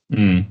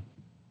 Mm.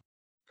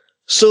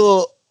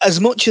 So as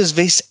much as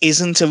this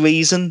isn't a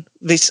reason,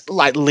 this,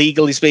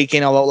 legally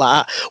speaking or all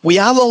like that, we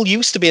are all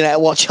used to being able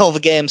to watch all the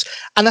games.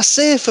 And I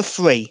say for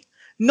free,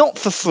 not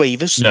for free.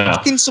 The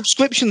fucking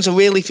subscriptions are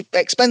really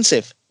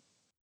expensive.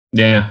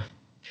 Yeah.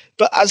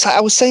 But as I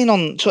was saying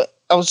on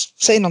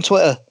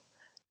Twitter,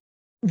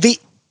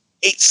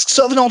 it's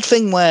sort of an odd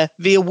thing where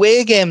the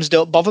away games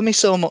don't bother me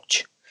so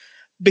much,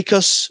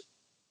 because,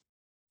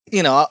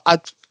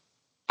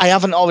 I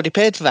haven't already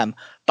paid for them,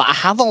 but but I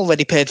have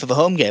already paid for the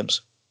home games.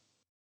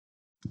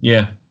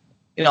 Yeah.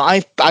 You know,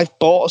 I've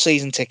bought a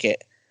season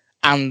ticket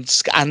and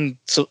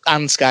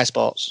Sky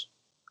Sports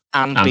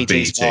and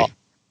BT Sport,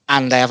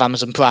 and I have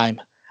Amazon Prime,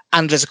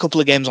 and there's a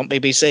couple of games on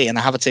BBC, and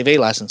I have a TV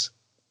license.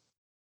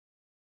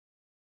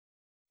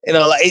 You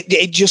know, like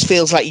it just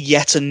feels like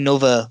yet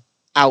another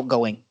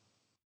outgoing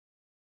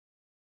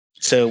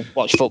to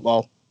watch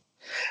football.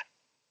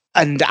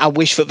 And I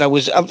wish that there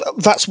was.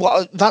 That's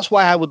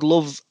why I would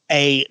love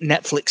a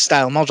Netflix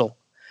style model,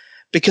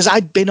 because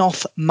I'd been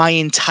off my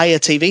entire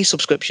TV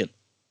subscription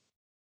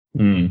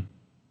and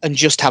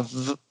just have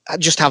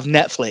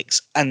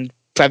Netflix and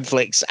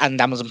Premflix and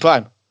Amazon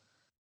Prime.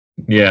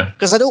 Yeah,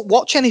 because I don't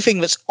watch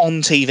anything that's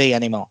on TV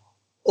anymore,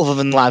 other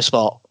than live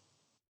sport.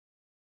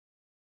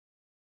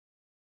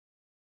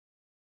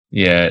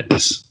 Yeah,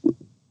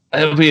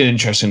 it'll be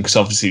interesting because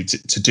obviously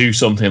to do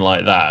something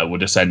like that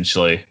would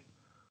essentially.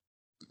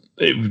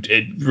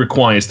 It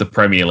requires the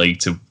Premier League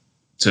to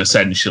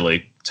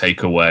essentially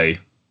take away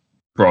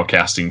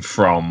broadcasting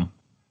from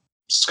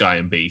Sky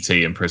and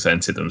BT and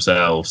present it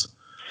themselves.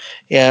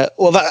 Yeah,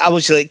 well, that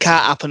obviously it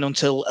can't happen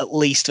until at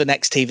least the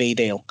next TV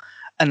deal.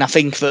 And I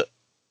think that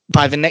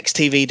by the next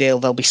TV deal,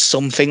 there'll be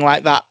something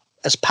like that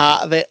as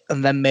part of it.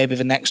 And then maybe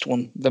the next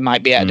one, they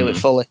might be able to do it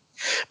fully.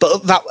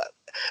 But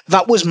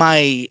that was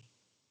my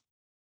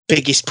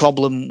biggest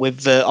problem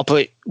with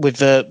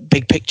the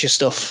big picture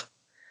stuff.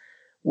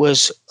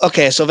 Was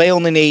okay, so they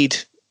only need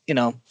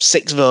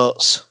 6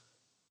 votes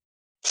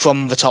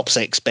from the top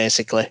 6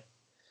 basically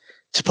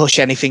to push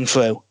anything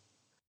through,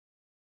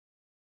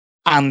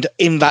 and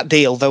in that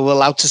deal they were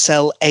allowed to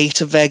sell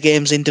 8 of their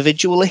games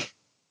individually,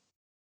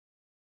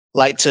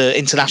 like to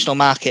international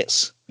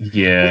markets.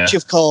 Yeah, which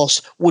of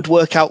course would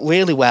work out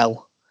really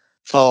well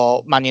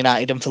for Man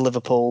United and for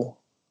Liverpool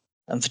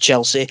and for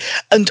Chelsea,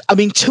 and I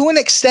mean to an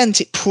extent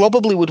it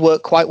probably would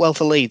work quite well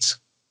for Leeds.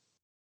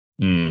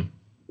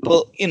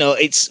 But,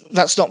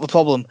 that's not the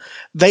problem.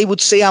 They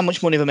would see how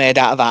much money they made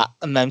out of that.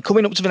 And then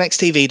coming up to the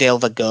next TV deal,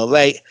 they'd go,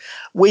 right,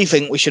 we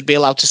think we should be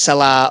allowed to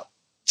sell our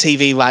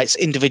TV rights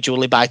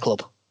individually by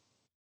club.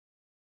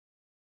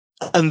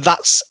 And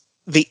that's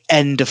the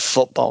end of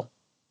football.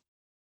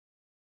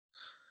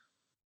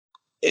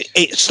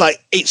 It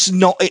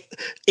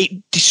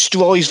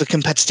destroys the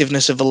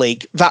competitiveness of the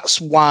league.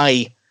 That's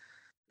why,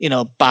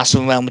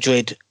 Barcelona and Real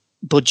Madrid,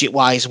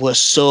 budget-wise, were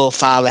so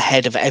far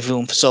ahead of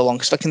everyone for so long,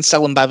 because they can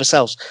sell them by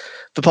themselves.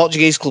 The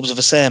Portuguese clubs are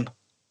the same.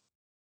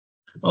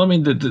 Well, I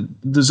mean,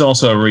 there's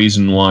also a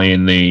reason why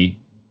in the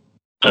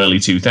early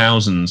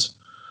 2000s,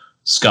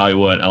 Sky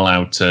weren't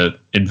allowed to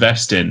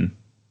invest in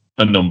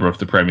a number of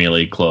the Premier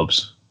League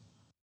clubs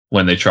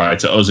when they tried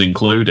to, us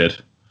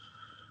included.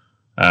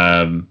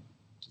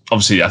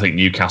 Obviously, I think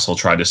Newcastle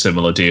tried a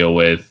similar deal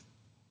with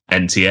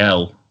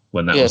NTL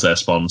when that was their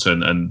sponsor,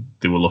 and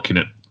they were looking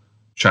at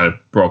trying to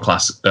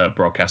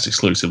broadcast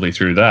exclusively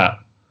through that.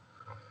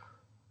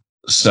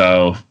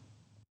 So,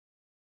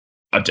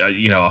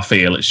 I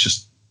feel it's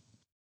just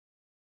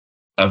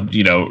a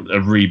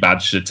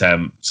rebadged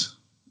attempt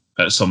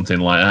at something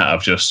like that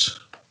of just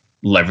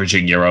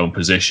leveraging your own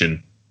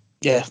position.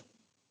 Yeah,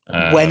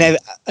 whenever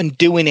and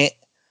doing it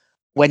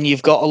when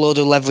you've got a load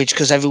of leverage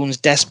because everyone's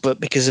desperate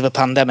because of a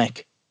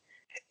pandemic.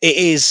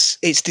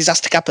 It's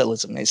disaster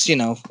capitalism. It's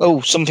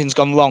something's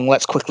gone wrong.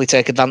 Let's quickly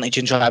take advantage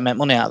and try and make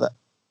money out of it.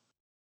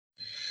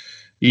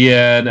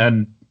 Yeah,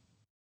 and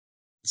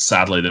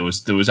sadly there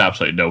was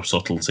absolutely no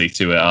subtlety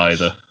to it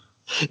either.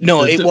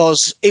 No, it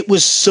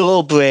was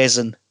so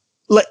brazen.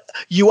 Like,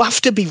 you have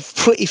to be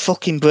pretty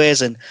fucking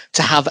brazen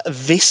to have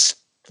this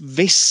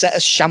set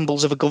of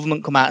shambles of a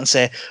government come out and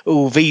say,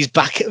 "Oh, these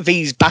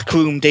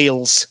backroom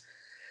deals."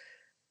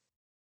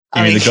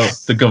 You mean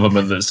the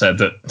government that said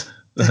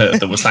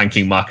that was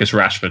thanking Marcus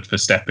Rashford for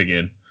stepping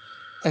in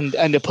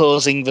and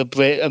opposing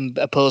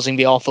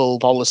the awful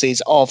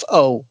policies of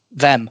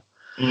them.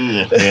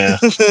 Yeah.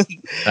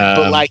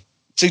 But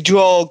to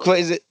draw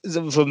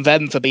criticism from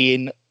them for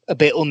being a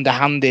bit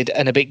underhanded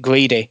and a bit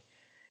greedy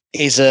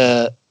is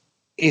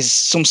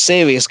some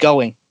serious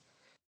going.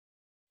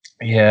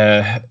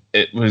 Yeah,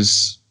 it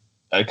was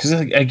because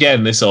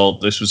again, this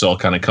was all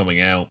kind of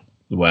coming out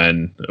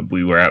when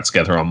we were out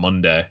together on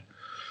Monday,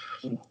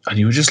 and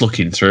you were just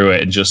looking through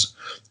it, and just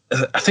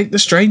I think the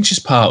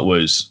strangest part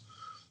was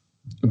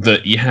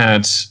that you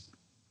had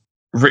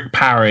Rick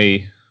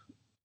Parry,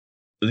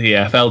 the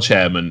EFL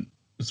chairman,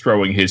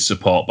 throwing his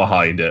support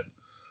behind it,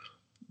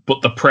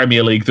 but the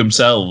Premier League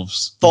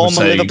themselves,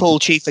 former Liverpool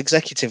chief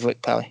executive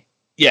Rick Parry.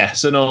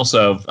 Yes, and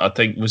also I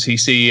think was he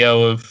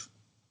CEO of?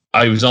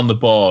 I was on the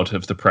board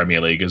of the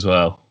Premier League as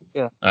well.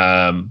 Yeah.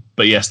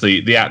 But yes,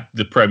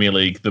 the Premier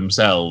League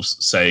themselves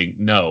saying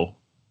no,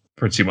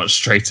 pretty much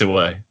straight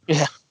away.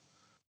 Yeah.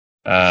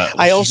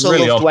 I also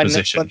really loved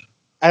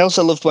I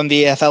also loved when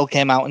the EFL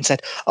came out and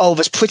said, "Oh,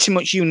 there's pretty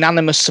much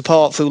unanimous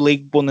support through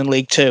League One and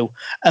League Two,"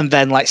 and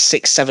then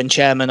 6-7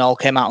 chairmen all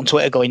came out on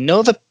Twitter going,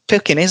 "No, the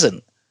picking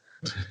isn't."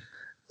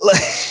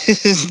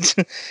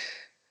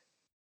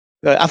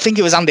 I think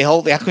it was Andy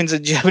Holt, the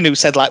Accrington chairman, who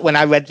said, "When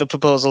I read the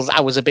proposals,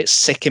 I was a bit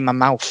sick in my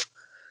mouth."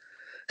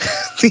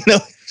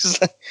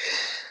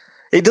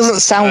 It doesn't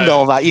sound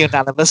all that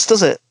unanimous,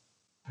 does it?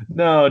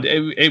 No,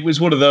 it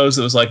was one of those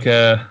that was like,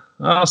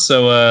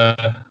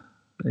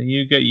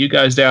 you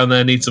guys down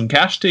there need some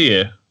cash, do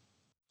you?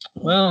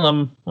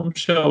 Well, I'm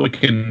sure we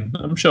can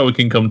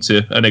come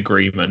to an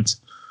agreement.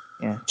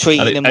 Yeah,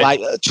 treating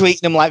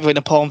them like we're in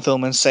a porn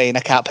film and saying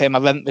I can't pay my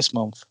rent this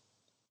month.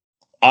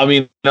 I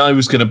mean, I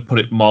was going to put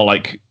it more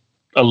like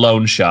a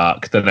loan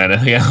shark than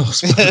anything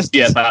else.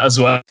 Yeah, that as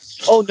well.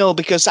 Oh no,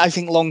 because I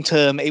think long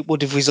term it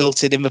would have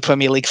resulted in the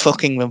Premier League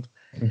fucking them.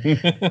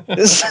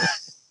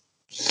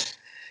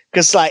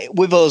 Because like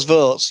with those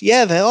votes,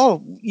 you're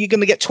going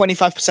to get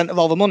 25% of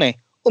all the money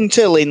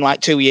until in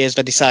like 2 years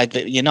they decide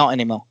that you're not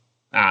anymore.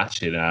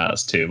 Actually, no,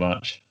 that's too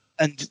much.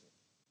 And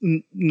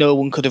no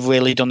one could have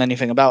really done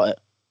anything about it.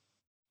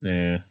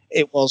 Yeah,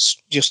 it was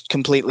just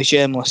completely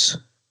shameless.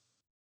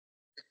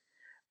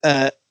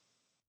 There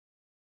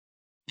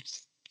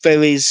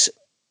is,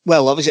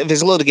 well, obviously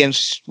there's a load of games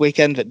this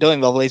weekend that don't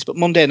involve Leeds, but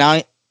Monday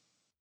night,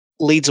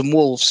 Leeds and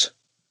Wolves.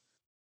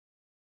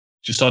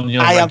 Just on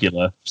your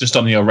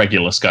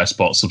regular Sky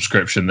Sports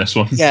subscription, this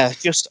one. Yeah,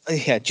 just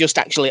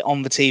actually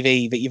on the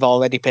TV that you've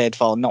already paid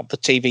for, not the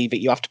TV that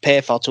you have to pay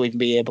for to even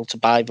be able to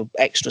buy the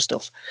extra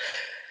stuff.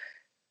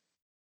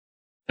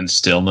 And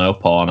still no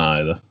porn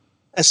either.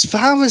 As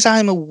far as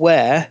I'm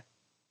aware,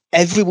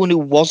 everyone who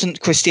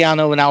wasn't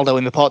Cristiano Ronaldo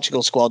in the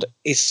Portugal squad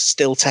is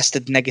still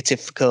tested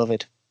negative for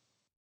COVID.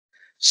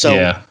 So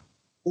yeah.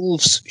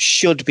 Wolves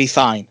should be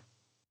fine.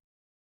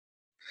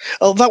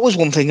 Oh, that was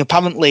one thing.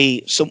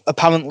 Apparently, some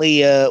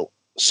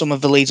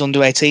of the Leeds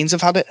under-18s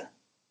have had it.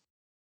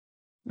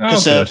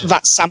 Because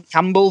that Sam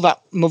Campbell, that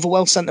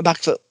Motherwell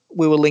centre-back that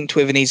we were linked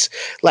with, and he's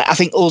like, I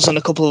think us and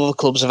a couple of other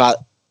clubs have had,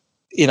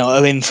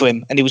 are in for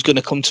him, and he was going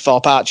to come to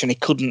Thorpe Archer, and he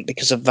couldn't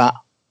because of that.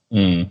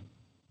 Mm.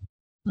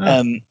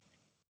 Oh.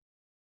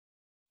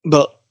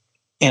 But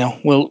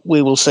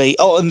we will see.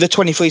 Oh, and the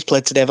 23s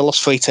played today. They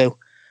lost 3-2,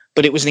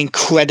 but it was an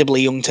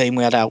incredibly young team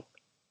we had out,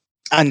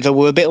 and they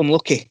were a bit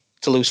unlucky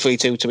to lose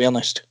 3-2, to be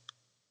honest.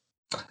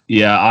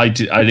 Yeah, I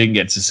didn't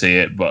get to see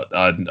it, but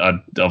I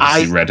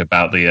obviously read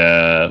about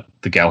the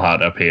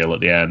Gelhardt appeal at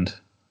the end.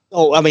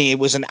 Oh, I mean, it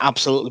was an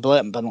absolutely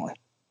blatant penalty.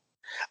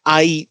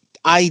 I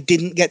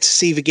didn't get to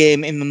see the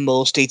game in the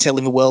most detail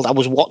in the world. I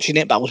was watching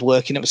it, but I was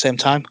working at the same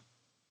time.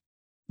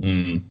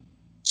 Mm.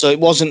 So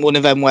it wasn't one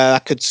of them where I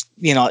could,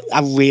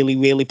 I really,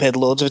 really paid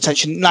loads of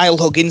attention. Niall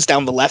Huggins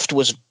down the left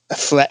was a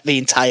threat the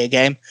entire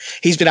game.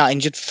 He's been out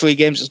injured for 3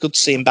 games. It's good to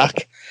see him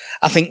back.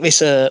 I think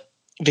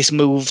this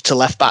move to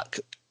left back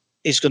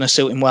is going to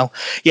suit him well.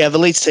 Yeah, the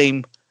Leeds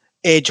team,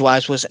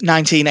 age-wise, was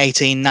 19,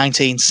 18,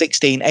 19,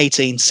 16,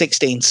 18,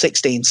 16,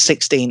 16,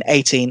 16,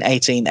 18,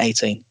 18,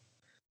 18.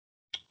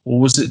 Well,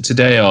 was it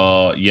today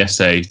or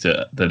yesterday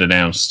that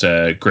announced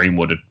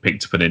Greenwood had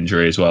picked up an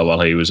injury as well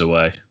while he was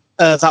away?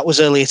 That was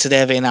earlier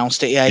today. They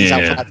announced it. Yeah, he's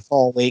out for like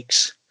 4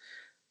 weeks,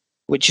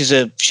 which is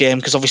a shame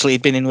because obviously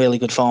he'd been in really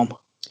good form.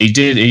 He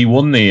did. He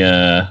won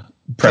the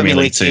Premier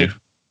League 2.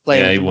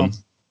 Yeah, he won.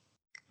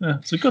 Yeah,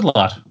 it's a good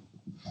lad.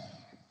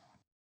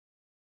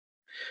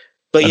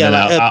 But and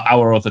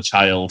our other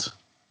child,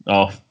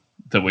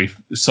 that we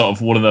sort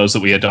of one of those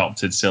that we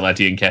adopted, still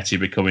Eddie Nketiah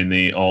becoming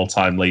the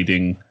all-time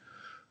leading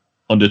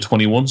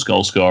under-21s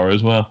goal scorer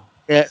as well.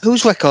 Yeah,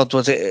 whose record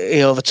was it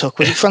he overtook?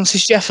 Was it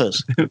Francis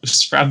Jeffers? It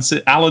was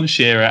Alan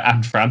Shearer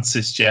and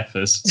Francis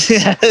Jeffers.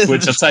 Yeah.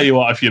 Which I'll tell you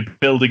what, if you're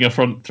building a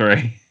front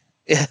three,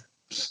 yeah,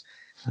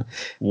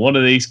 one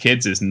of these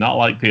kids is not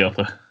like the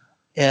other.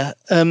 Yeah.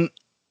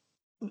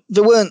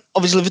 There weren't,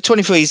 obviously, the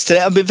 23s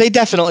today, but they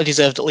definitely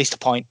deserved at least a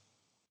point.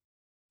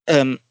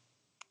 But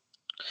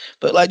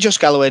like Josh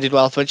Galloway did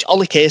well for it.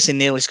 Ollie Casey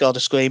nearly scored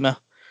a screamer.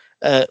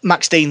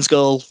 Max Dean's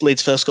goal,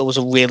 Leeds' first goal,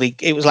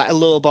 it was like a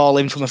low ball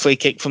in from a free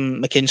kick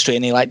from McKinstry,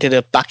 and he like did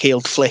a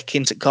backheeled flick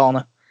into the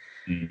corner.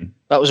 Mm.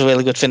 That was a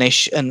really good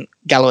finish, and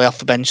Galloway off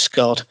the bench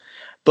scored.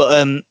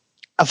 But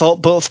I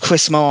thought both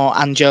Chris Moore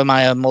and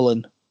Jeremiah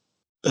Mullen,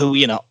 who,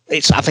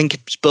 I think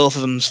it's both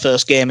of them's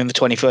first game in the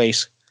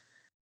 23s.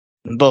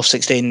 And both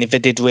 16, they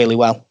did really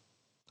well.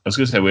 I was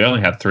going to say, we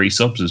only had 3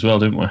 subs as well,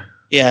 didn't we?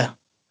 Yeah.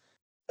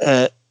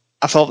 I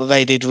thought that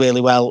they did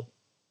really well.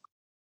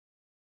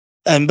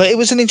 But it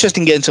was an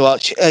interesting game to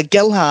watch.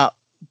 Gelhardt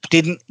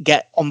didn't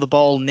get on the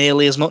ball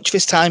nearly as much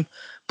this time,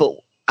 but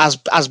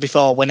as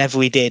before, whenever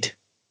he did,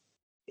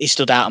 he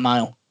stood out a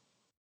mile.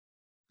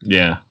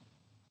 Yeah.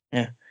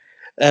 Yeah.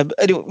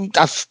 Anyway,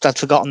 I'd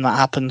forgotten that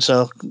happened,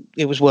 so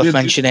it was worth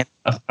mentioning.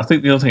 I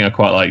think the other thing I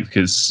quite like,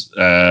 because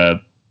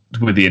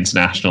with the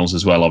internationals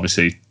as well,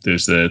 obviously,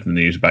 there's the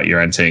news about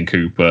Llorente and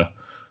Cooper.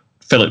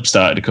 Philip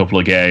started a couple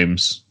of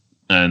games,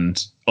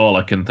 and all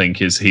I can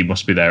think is he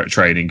must be there at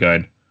training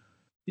going,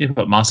 yeah,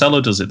 but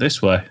Marcelo does it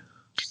this way.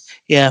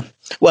 Yeah.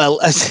 Well,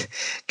 as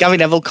Gary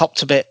Neville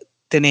copped a bit,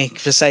 didn't he,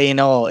 for saying,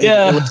 he'll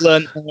have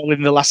learned more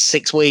in the last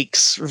 6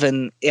 weeks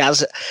than he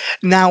has.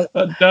 Now,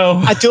 no.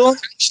 I don't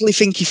actually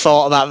think he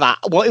thought about that.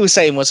 What he was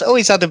saying was,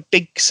 he's had a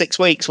big 6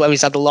 weeks where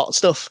he's had a lot of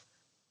stuff.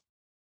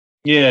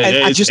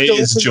 Yeah, I just don't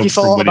think he jumped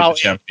thought from winning about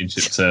the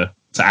championship to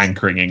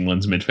anchoring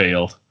England's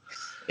midfield.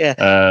 Yeah.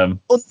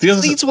 The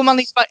other Leeds were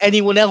managed by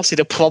anyone else, it'd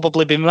have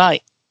probably been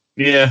right.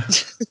 Yeah.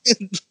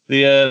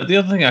 The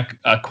other thing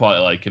I quite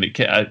like, and it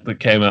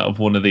came out of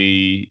one of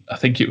the, I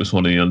think it was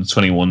one of the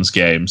under-21s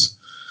games.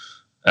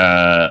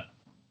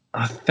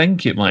 I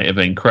think it might have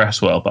been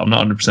Cresswell, but I'm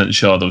not 100%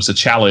 sure. There was a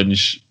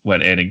challenge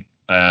went in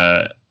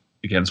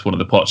against one of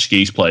the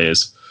Portuguese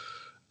players,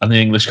 and the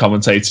English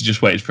commentator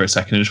just waited for a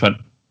second and just went,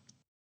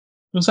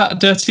 "Was that a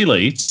dirty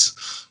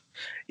Leeds?"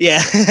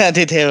 Yeah, I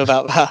did hear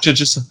about that. I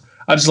just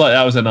like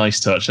that was a nice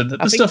touch, and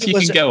the stuff you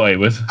can get away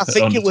with. I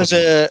think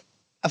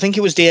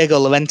it was Diego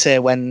Llorente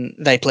when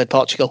they played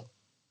Portugal.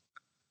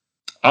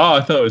 Oh,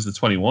 I thought it was the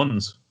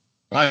 21s.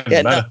 Right,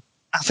 yeah, no,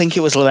 I think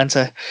it was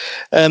Llorente.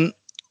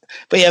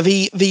 But yeah,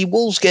 the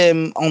Wolves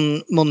game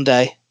on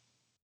Monday.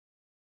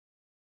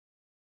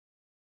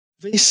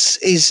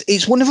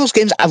 It's one of those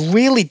games I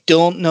really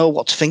don't know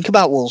what to think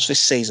about Wolves this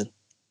season.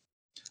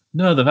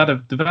 No, they've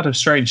had a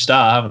strange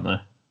start, haven't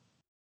they?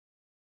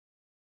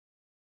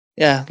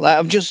 Yeah, like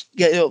I'm just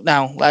getting up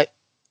now. Like,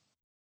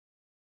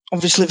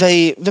 obviously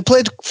they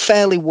played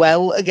fairly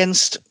well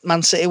against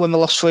Man City when they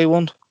lost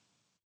 3-1,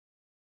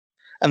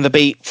 and they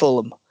beat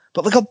Fulham,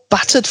 but they got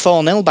battered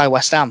 4-0 by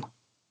West Ham.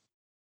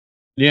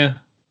 Yeah.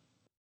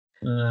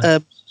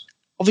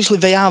 Obviously,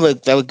 they are a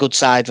very good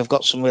side. They've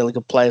got some really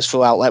good players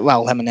throughout. Like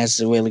Raul Jimenez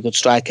is a really good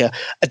striker.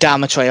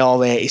 Adama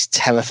Traore is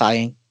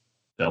terrifying.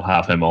 They'll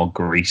have him all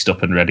greased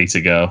up and ready to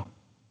go.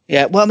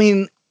 Yeah, well, I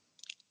mean,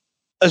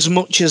 as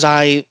much as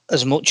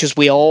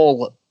we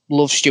all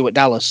love Stuart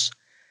Dallas,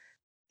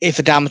 if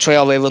Adama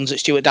Traore runs at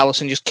Stuart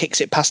Dallas and just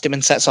kicks it past him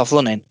and sets off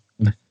running,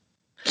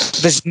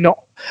 there's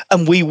not,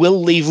 and we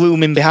will leave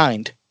room in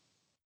behind.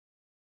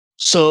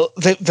 So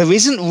there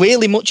isn't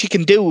really much you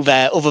can do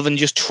there other than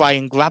just try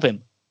and grab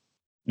him.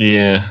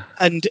 Yeah.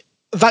 And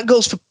that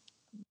goes for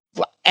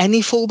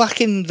any fullback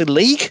in the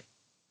league.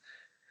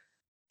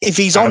 If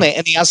he's on it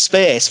and he has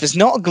space, there's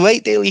not a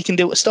great deal you can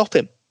do to stop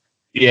him.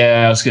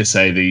 Yeah, I was going to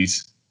say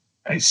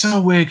it's so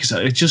weird because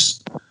he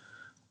just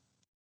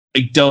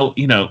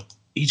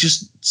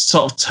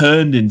sort of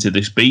turned into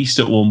this beast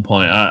at one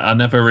point. I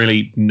never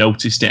really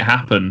noticed it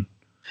happen.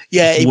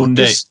 Yeah,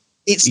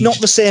 it's not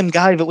the same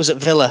guy that was at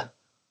Villa.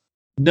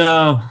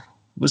 No.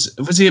 Was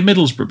he at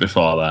Middlesbrough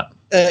before that?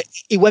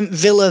 He went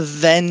Villa,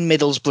 then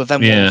Middlesbrough,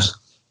 then Wolves.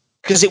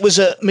 Because it was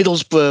at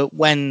Middlesbrough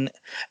when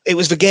it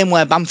was the game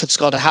where Bamford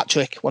scored a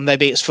hat-trick when they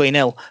beat us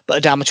 3-0,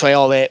 but Adama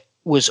Traore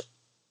was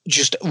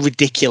just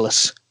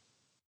ridiculous.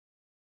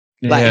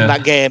 Like in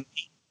that game,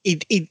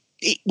 it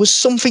was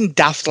something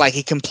daft, like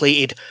he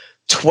completed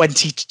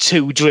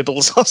 22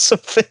 dribbles or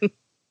something.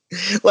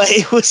 Like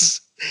it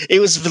was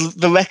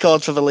the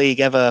record for the league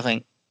ever, I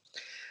think.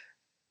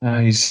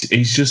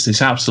 He's just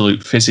this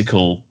absolute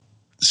physical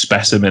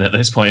specimen at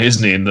this point,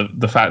 isn't he? And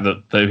the fact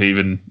that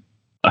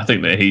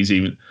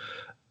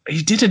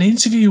he did an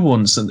interview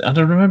once, and I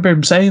remember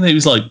him saying that he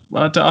was like,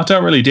 I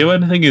don't really do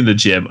anything in the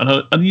gym,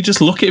 and you just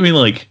look at me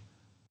like,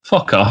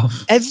 fuck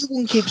off.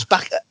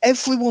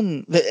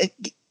 Everyone that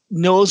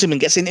knows him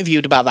and gets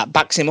interviewed about that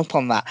backs him up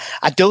on that.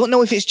 I don't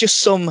know if it's just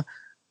some,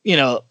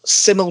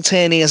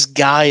 simultaneous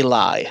guy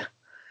lie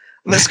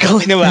that's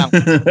going around.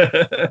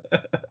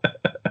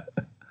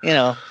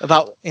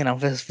 About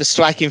the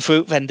striking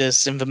fruit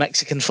vendors in the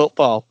Mexican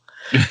football.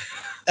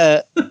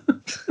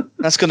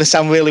 That's going to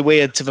sound really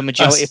weird to the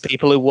majority of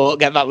people who won't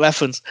get that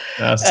reference.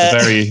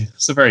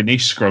 It's a very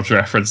niche Scrubs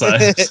reference.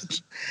 That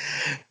is.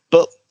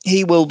 But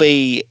he will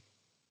be,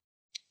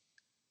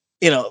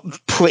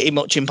 pretty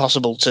much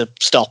impossible to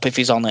stop if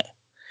he's on it.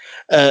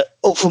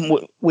 Up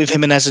front with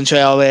Jimenez and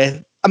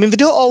Traore. I mean, they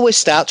don't always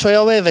start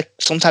Traore. They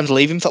sometimes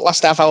leave him for the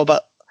last half hour,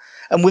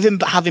 and with him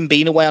having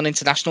been away on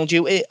international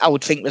duty, I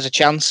would think there's a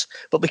chance.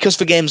 But because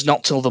the game's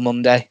not till the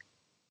Monday,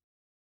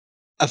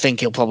 I think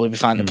he'll probably be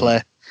fine to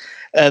play.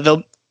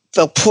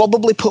 They'll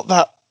probably put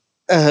that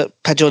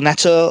Pedro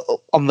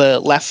Neto on the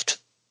left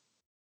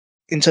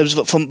in terms of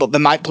up front, but they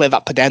might play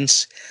that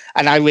Podence,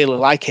 and I really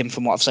like him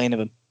from what I've seen of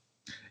him.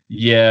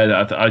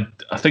 Yeah,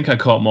 I think I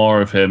caught more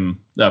of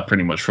him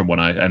pretty much from when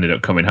I ended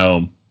up coming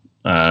home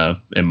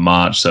in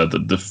March. So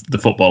the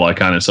football I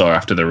kind of saw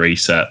after the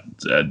reset,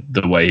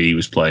 the way he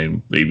was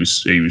playing, he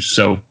was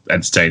so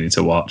entertaining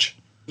to watch.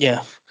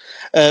 Yeah,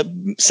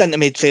 centre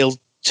midfield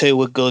two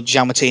were good.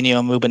 João Moutinho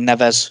and Ruben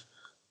Neves.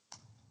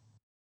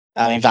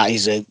 I mean, that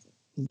is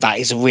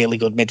a really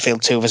good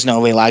midfield too. There's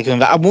no real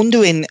argument. I'm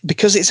wondering,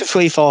 because it's a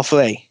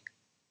 3-4-3,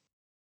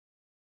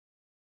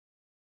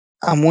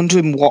 I'm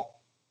wondering what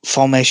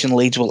formation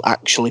Leeds will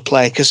actually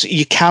play, because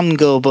you can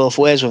go both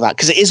ways with that,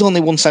 because it is only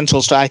one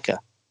central striker.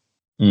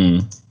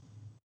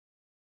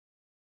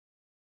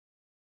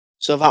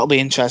 So that'll be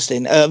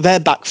interesting. Their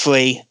back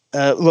three,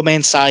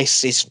 Romain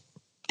Saiss is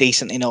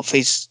decent enough.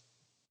 He's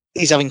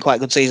having quite a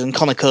good season.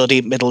 Connor Cody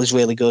in middle is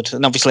really good,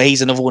 and obviously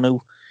he's another one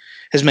who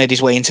has made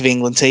his way into the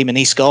England team, and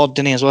he scored,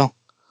 didn't he, as well?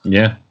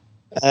 Yeah.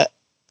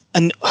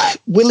 And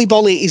Willy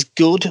Bolly is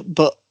good,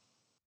 but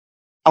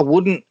I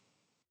wouldn't.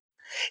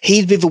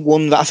 He'd be the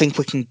one that I think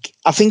we can.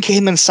 I think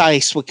him and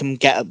Saiss, we can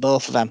get at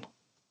both of them.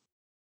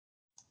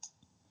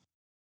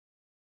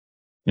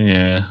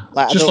 Yeah,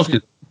 Like,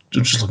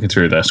 just looking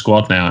through their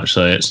squad now.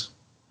 Actually, it's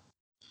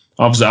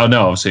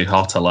obviously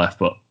Hotter left,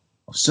 but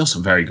still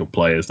some very good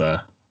players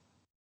there,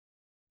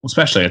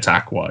 especially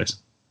attack wise.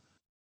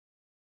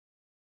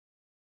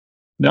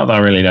 Not that I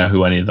really know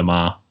who any of them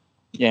are.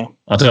 Yeah,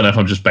 I don't know if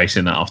I'm just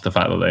basing that off the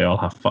fact that they all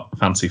have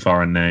fancy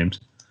foreign names.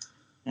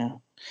 yeah.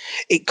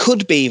 It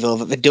could be though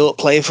that they don't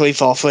play a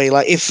 3-4-3.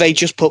 Like if they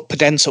just put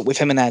Podence up with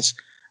Jimenez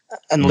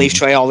and leave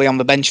Traore on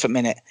the bench for a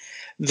minute,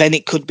 then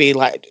it could be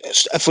like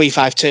a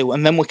 3-5-2,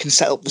 and then we can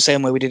set up the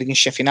same way we did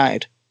against Sheffield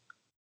United.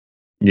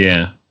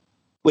 Yeah.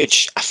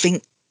 Which I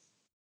think,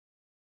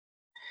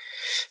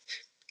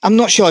 I'm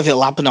not sure if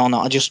it'll happen or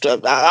not.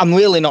 I'm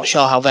really not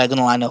sure how they're going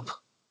to line up.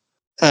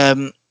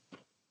 Can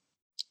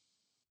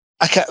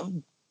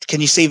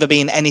you see there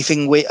being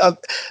anything?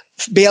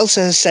 Bielsa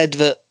has said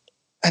that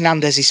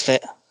Hernandez is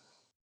fit,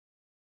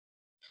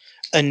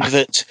 and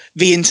that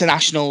the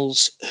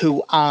internationals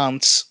who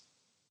aren't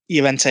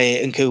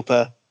Llorente and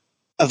Cooper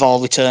have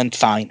all returned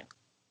fine.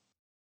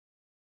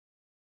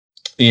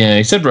 Yeah,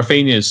 he said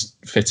Rafinha's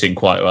fitting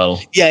quite well.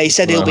 Yeah, he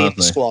said he'll be in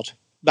the squad,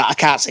 but I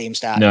can't see him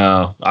starting.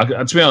 No,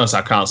 to be honest,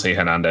 I can't see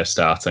Hernandez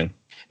starting.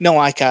 No,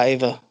 I can't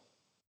either.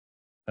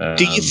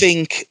 Do you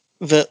think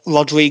that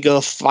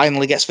Rodrigo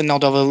finally gets the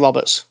nod over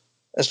Roberts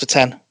as the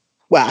 10?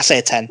 Well, I say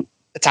 10,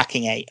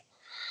 attacking 8.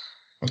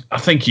 I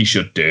think he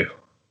should do.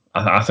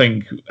 I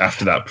think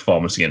after that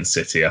performance against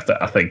City, I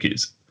think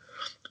it's...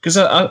 Because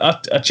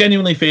I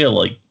genuinely feel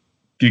like,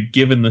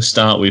 given the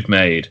start we've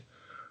made,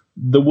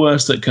 the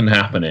worst that can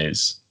happen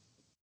is,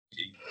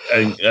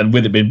 and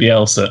with it being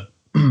Bielsa,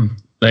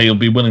 they'll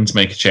be willing to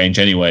make a change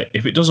anyway.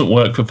 If it doesn't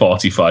work for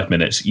 45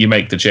 minutes, you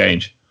make the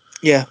change.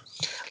 Yeah.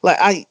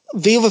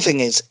 The other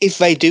thing is, if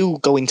they do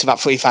go into that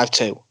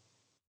 3-5-2,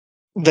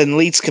 then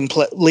Leeds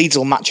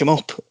will match them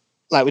up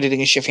like we did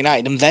against Sheffield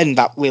United, and then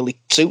that really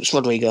suits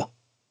Rodrigo.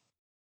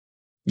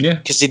 Yeah.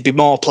 Because they'd be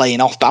more playing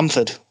off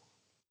Bamford.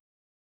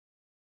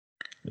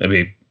 It'd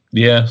be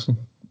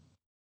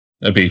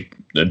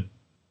a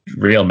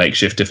real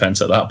makeshift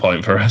defence at that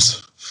point for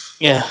us.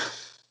 Yeah.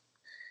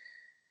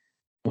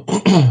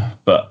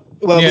 But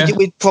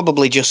we'd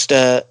probably just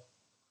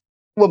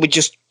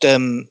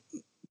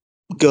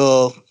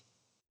go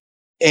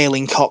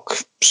Ayling,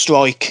 Koch,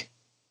 Struijk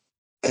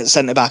at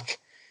centre back.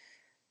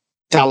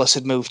 Dallas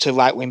had moved to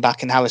right wing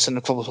back, and Harrison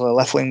had probably play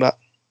left wing back.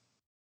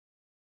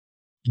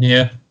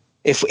 Yeah.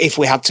 If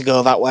we had to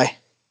go that way.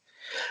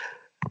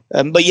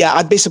 But yeah,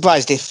 I'd be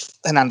surprised if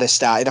Hernandez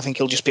started. I think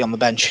he'll just be on the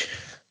bench.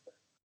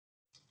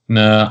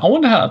 No, I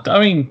wonder how. I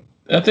mean,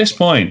 at this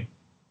point,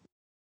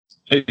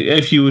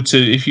 if you were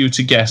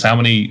to guess, how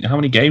many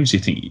games do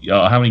you think,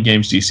 or how many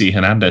games do you see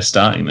Hernandez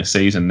starting this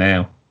season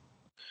now?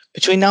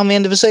 Between now and the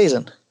end of the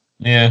season?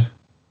 Yeah.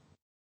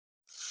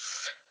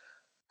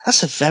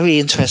 That's a very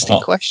interesting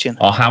question.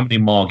 Or how many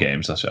more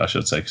games, I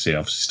should say, because he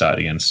obviously started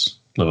against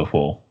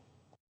Liverpool.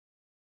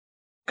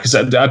 Because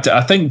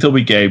I think there'll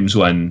be games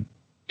when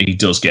he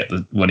does gets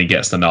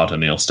the nod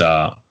and he'll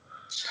start.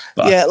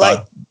 But yeah,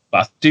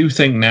 I do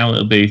think now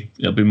it'll be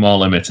more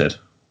limited.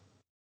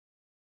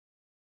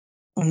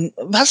 I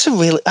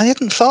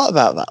hadn't thought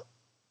about that.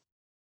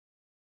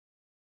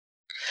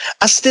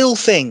 I still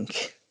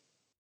think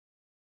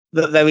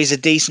that there is a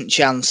decent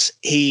chance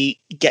he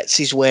gets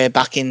his way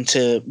back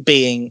into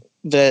being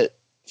the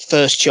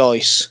first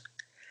choice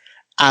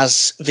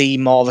as the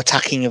more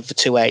attacking of the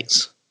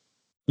 2-8s.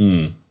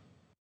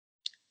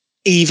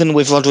 Even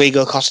with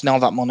Rodrigo costing all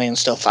that money and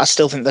stuff, I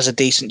still think there's a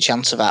decent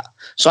chance of that.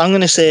 So I'm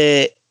going to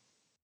say,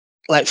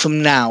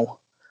 from now,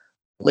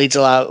 Leeds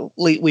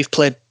we've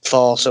played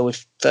 4, so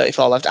we've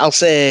 34 left. I'll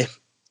say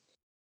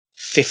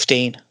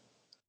 15.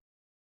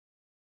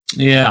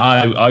 Yeah,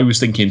 I was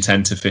thinking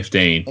 10 to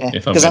 15. Yeah.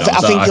 Because I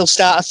think he'll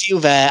start a few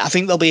there. I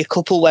think there'll be a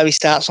couple where he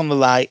starts on the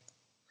right.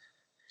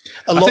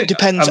 A lot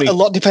depends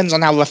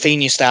on how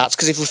Rafinha starts.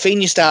 Because if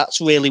Rafinha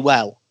starts really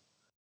well,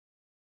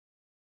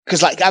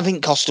 because I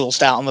think Costa will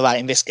start on the right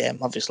in this game,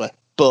 obviously.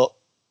 But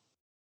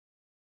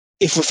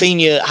if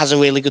Rafinha has a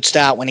really good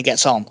start when he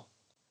gets on,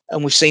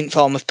 and we've seen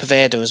form of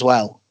Poveda as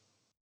well,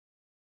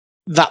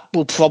 that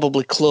will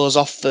probably close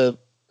off the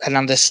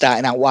Hernandez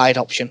starting out wide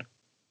option.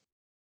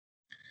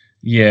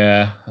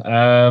 Yeah,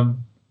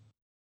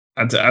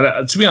 and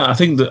to be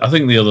honest, I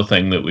think the other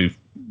thing that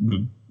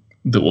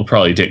will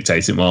probably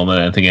dictate it more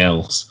than anything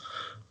else,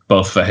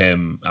 both for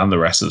him and the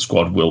rest of the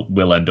squad,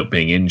 will end up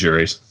being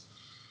injuries.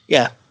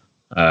 Yeah.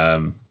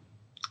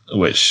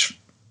 Which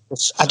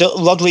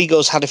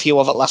Rodrigo's had a few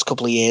of it last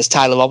couple of years.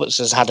 Tyler Roberts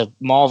has had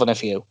more than a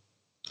few.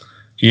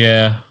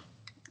 Yeah,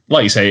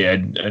 like you say,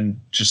 and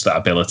just that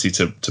ability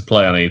to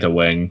play on either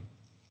wing,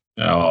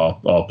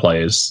 or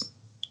players.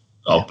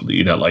 Or,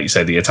 like you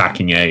say, the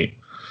attacking 8.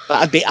 But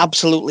I'd be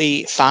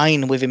absolutely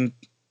fine with him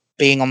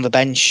being on the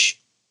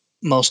bench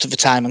most of the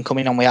time and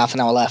coming on with half an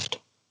hour left.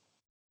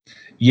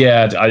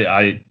 Yeah,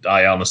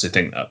 I honestly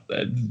think that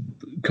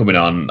coming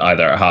on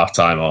either at half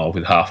time or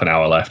with half an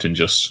hour left and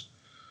just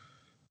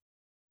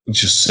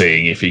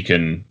seeing if he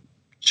can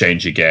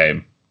change a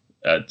game.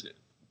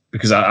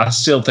 Because I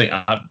still think,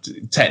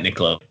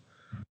 technically,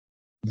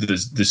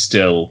 there's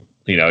still,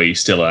 he's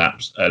still an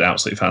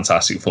absolutely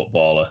fantastic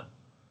footballer.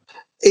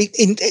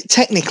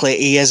 Technically,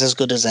 he is as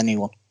good as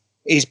anyone.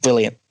 He's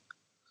brilliant.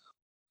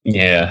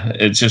 Yeah,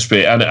 it's just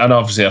and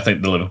obviously I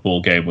think the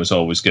Liverpool game was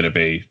always going to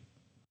be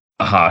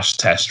a harsh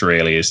test,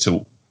 really, as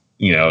to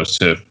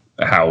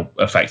how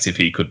effective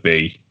he could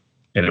be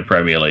in a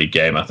Premier League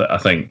game. I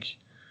think,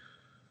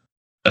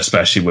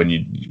 especially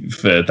when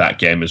for that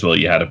game as well,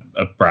 you had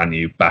a brand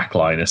new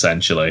backline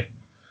essentially.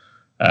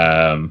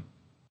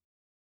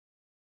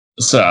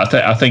 So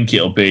I think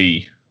it'll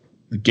be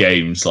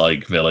games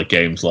like Villa,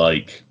 games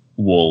like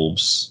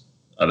Wolves.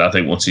 And I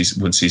think once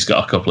he's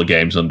got a couple of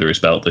games under his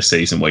belt this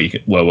season, where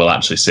we'll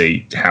actually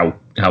see how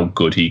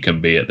good he can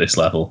be at this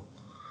level.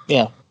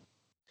 Yeah,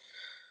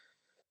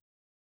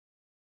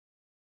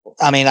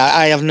 I mean,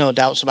 I have no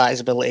doubts about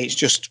his ability. It's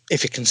just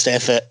if he can stay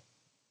fit,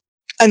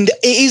 and it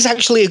is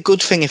actually a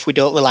good thing if we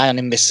don't rely on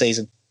him this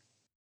season.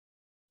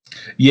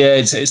 Yeah,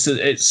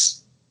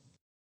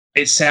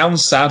 it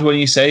sounds sad when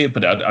you say it,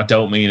 but I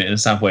don't mean it in a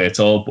sad way at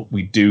all. But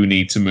we do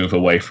need to move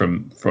away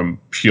from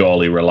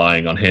purely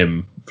relying on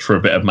him for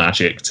a bit of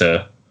magic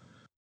to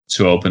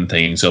open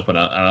things up. And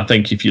I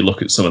think if you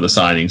look at some of the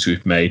signings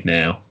we've made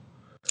now,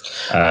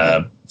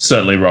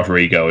 certainly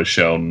Rodrigo has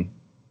shown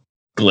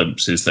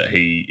glimpses that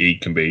he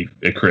can be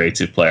a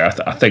creative player.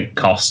 I think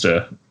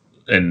Costa,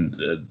 in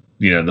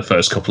the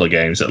first couple of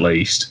games at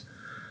least,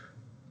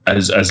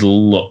 has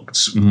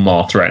looked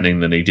more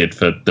threatening than he did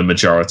for the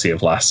majority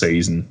of last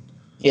season.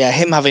 Yeah,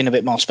 him having a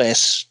bit more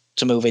space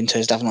to move into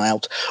has definitely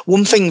helped.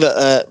 One thing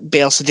that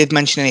Bielsa did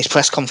mention in his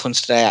press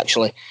conference today,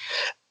 actually,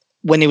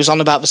 when he was on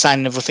about the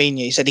signing of Rafinha,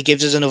 he said he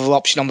gives us another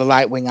option on the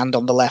right wing and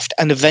on the left,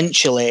 and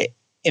eventually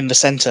in the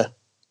centre.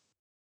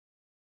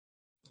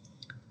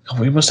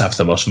 We must have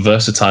the most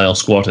versatile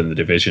squad in the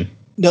division.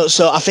 No,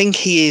 so I think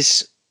he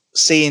is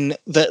seeing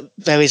that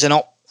there is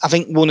I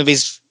think one of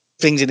his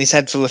things in his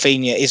head for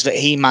Rafinha is that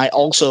he might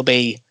also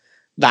be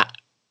that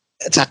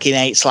attacking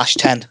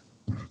 8/10,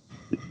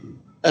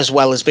 as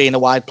well as being a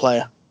wide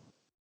player.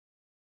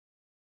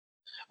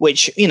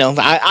 Which,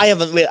 I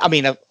haven't really, I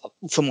mean,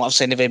 from what I've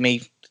seen of him,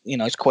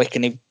 he's quick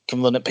and he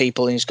can run at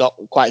people and he's got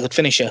quite a good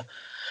finisher.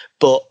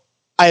 But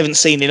I haven't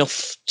seen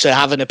enough to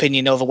have an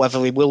opinion over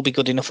whether he will be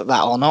good enough at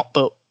that or not.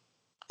 But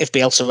if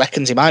Bielsa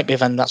reckons he might be,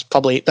 then that's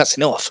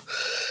enough.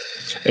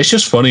 It's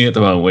just funny at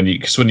the moment when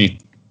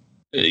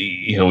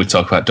we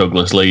talk about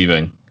Douglas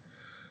leaving,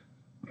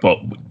 but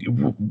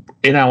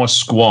in our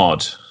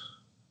squad,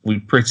 we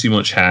pretty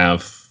much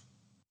have,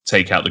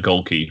 take out the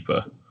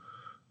goalkeeper,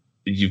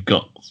 you've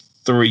got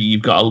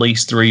at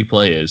least three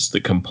players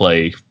that can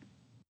play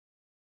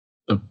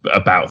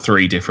about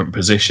three different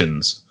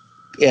positions.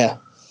 Yeah.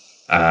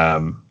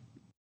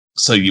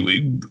 So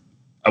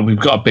we've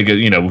got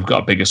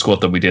a bigger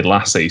squad than we did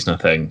last season, I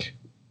think.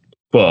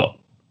 But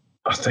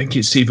I think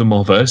it's even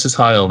more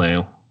versatile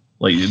now.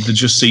 Like, there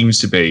just seems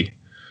to be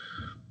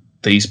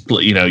these,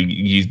 like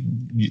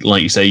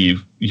you say, you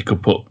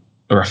could put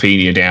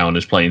Rafinha down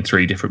as playing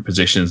three different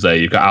positions there.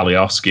 You've got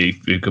Alioski,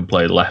 who can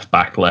play left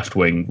back, left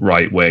wing,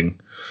 right wing.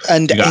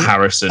 And you've got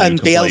Harrison, who can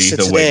play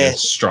either wing and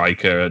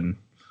striker. And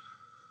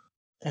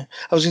I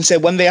was going to say,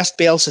 when they asked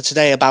Bielsa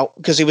today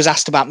because he was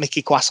asked about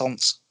Mickey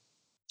Croissants,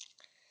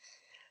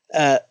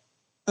 and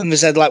they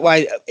said, like,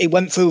 why he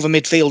went through the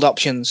midfield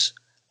options,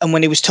 and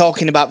when he was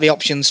talking about the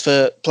options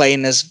for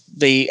playing as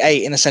the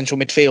 8 in a central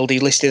midfield, he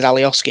listed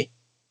Alioski.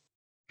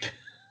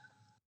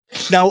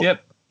 Now,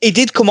 yep. He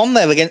did come on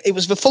there again. It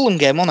was the Fulham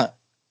game, wasn't it?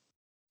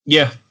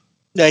 Yeah.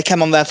 He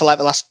came on there for like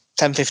the last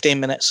 10-15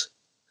 minutes.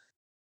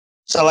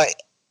 So, like,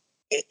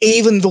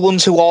 even the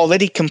ones who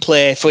already can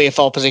play 3 or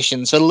 4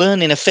 positions are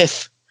learning a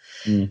 5th.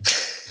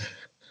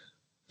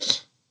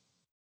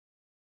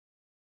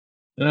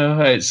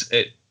 No,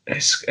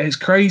 it's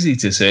crazy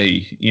to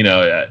see.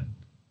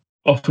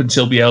 Up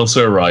until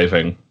Bielsa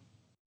arriving,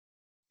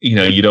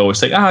 you'd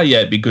always think,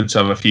 it'd be good to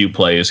have a few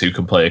players who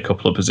can play a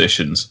couple of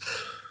positions.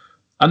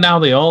 And now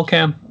they all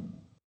can.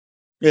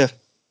 Yeah.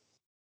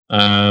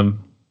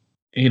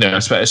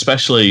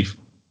 Especially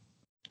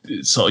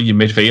sort of your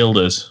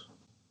midfielders,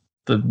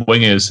 the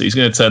wingers. He's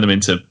going to turn them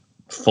into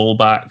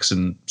fullbacks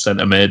and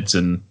centre mids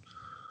and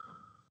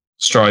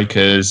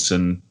strikers,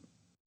 and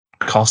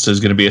Costa's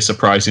going to be a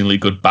surprisingly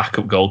good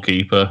backup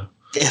goalkeeper.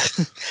 Yeah.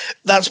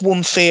 That's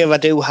one fear I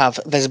do have.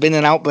 There's been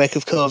an outbreak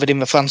of COVID in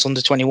the France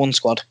under-21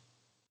 squad.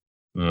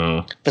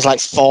 Oh. There's like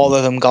 4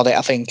 of them got it,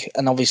 I think.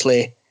 And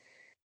obviously,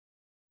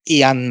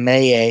 Ian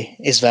Maye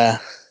is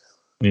there.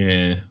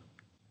 Yeah.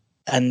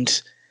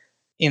 And,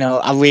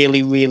 I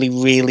really, really,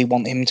 really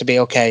want him to be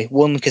okay.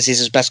 1, because he's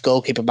his best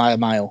goalkeeper by a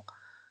mile.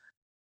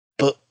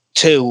 But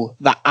 2,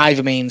 that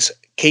either means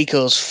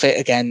Kiko's fit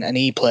again and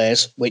he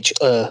plays, which,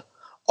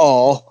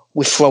 or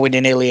we're throwing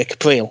in Ilya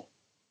Capriel,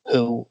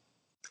 who,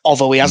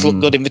 although he has looked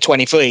good in the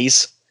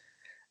 23s,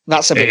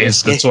 that's a bit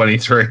risky. It is the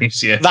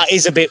 23s, yeah. That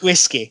is a bit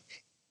risky.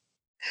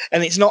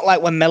 And it's not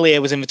like when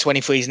Melier was in the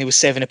 23s and he was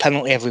saving a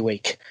penalty every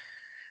week.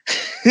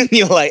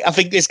 You're like, I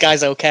think this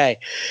guy's okay.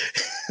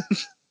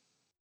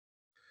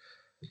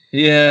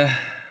 Yeah.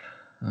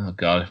 Oh,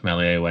 God, if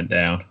Melier went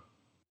down.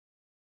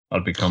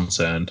 I'd be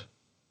concerned.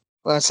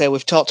 Well, I say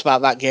we've talked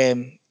about that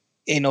game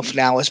enough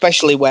now,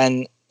 especially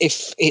when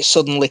if it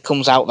suddenly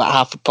comes out that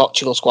half the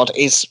Portugal squad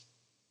is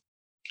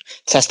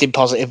testing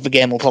positive, the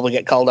game will probably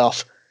get called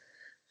off.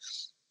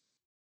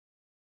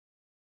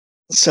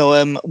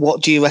 So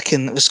what do you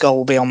reckon the score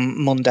will be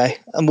on Monday?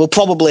 And we'll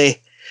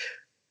probably,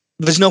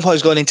 there's no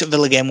point going into the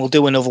Villa game, we'll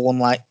do another one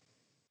like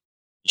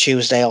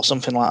Tuesday or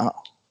something like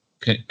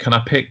that. Can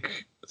I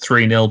pick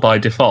 3-0 by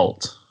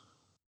default?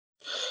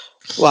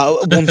 Well,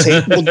 one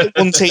team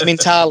in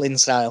Tarlin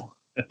style.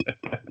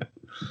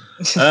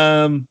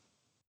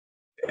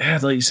 Yeah,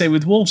 like you say,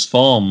 with Wolves'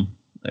 form,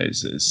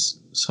 it's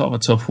sort of a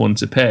tough one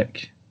to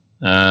pick.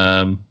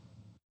 But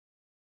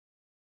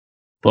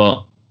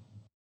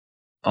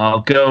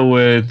I'll go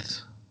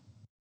with...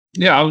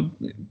 Yeah,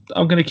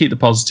 I'm going to keep the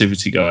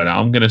positivity going.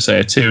 I'm going to say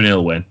a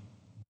 2-0 win.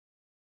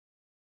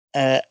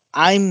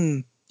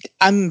 I'm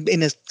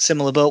in a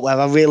similar boat where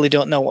I really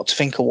don't know what to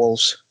think of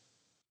Wolves.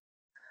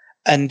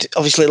 And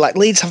obviously, like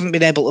Leeds haven't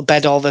been able to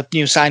bed all the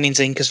new signings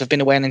in because they've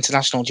been away on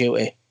international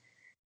duty.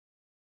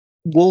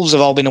 Wolves have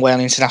all been away on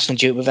international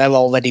duty, but they're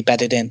already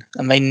bedded in,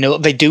 and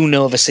they do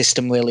know the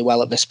system really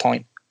well at this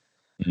point.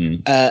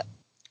 Mm.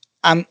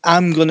 I'm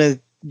gonna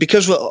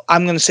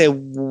say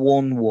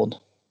 1-1.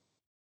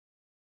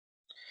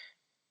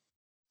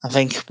 I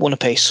think one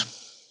apiece.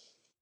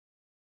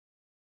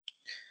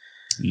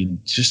 You're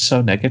just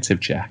so negative,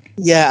 Jack.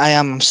 Yeah, I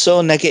am. I'm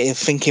so negative,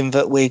 thinking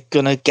that we're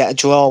gonna get a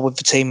draw with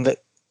the team that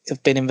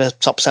have been in the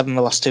top 7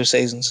 the last 2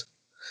 seasons.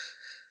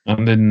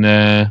 And then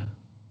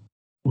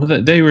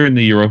they were in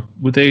the Europe.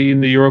 Were they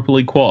in the Europa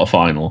League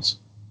quarterfinals?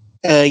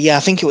 Yeah, I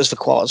think it was the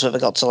quarters that they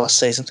got to last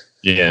season.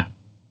 Yeah.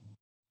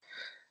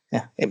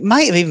 Yeah, it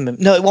might have even been.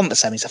 No, it wasn't the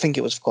semis. I think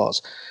it was the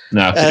quarters.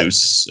 No, it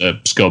was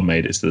Scud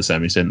made it to the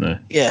semis, didn't they?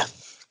 Yeah.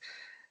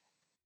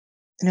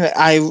 Anyway,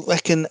 I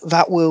reckon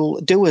that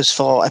will do us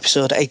for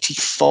episode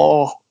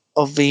 84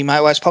 of the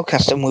Mighty Whites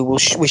podcast, and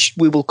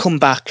we will come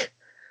back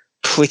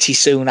pretty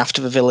soon after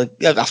the Villa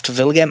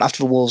game,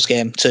 after the Wolves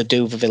game, to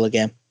do the Villa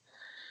game.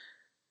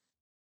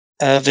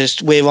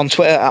 We're on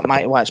Twitter at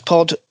Mighty Whites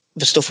Pod.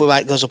 The stuff we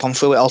write goes up on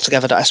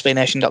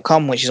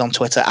throughitalltogether.sbnation.com, which is on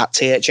Twitter at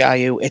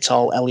THRU, it's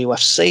all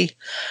LUFC.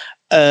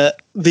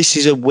 This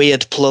is a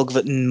weird plug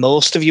that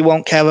most of you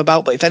won't care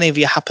about, but if any of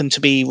you happen to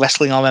be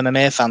wrestling or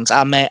MMA fans,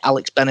 our mate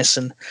Alex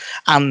Bennison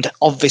and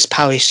of this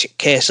parish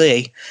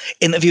KC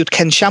interviewed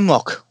Ken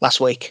Shamrock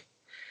last week.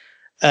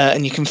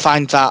 And you can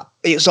find that,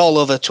 it's all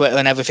over Twitter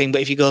and everything,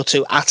 but if you go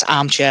to at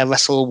Armchair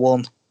Wrestle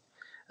 1,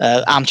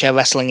 Armchair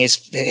Wrestling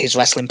is his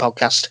wrestling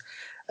podcast.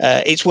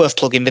 It's worth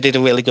plugging. They did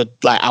a really good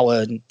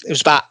hour. It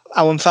was about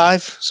hour and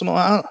 5, something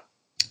like that.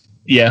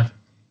 Yeah,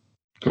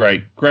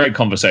 great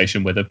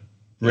conversation with him.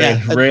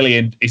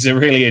 He's a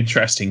really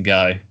interesting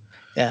guy.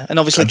 Yeah, and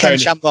obviously Ken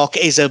Shamrock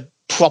is a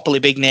properly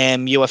big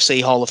name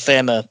UFC Hall of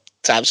Famer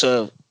type.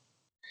 So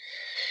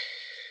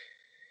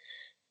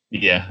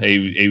yeah,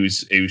 he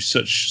was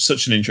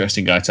such an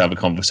interesting guy to have a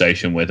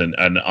conversation with, and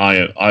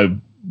I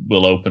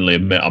will openly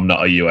admit I'm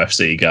not a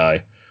UFC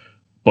guy,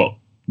 but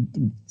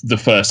the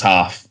first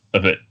half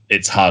of it,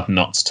 it's hard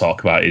not to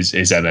talk about his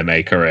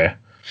MMA career.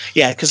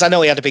 Yeah, because I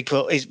know he had a big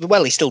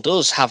he still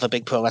does have a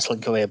big pro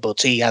wrestling career,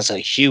 but he has a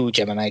huge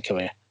MMA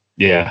career.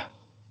 Yeah.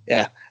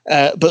 Yeah.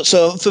 But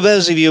so for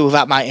those of you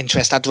that might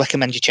interest, I'd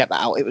recommend you check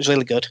that out. It was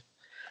really good.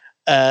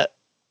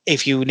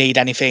 If you need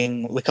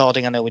anything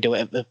recording, I know we do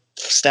it at the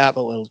start,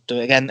 but we'll do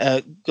it again.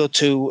 Go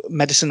to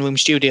Medicine Room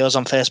Studios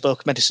on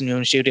Facebook,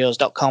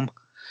 medicineroomstudios.com.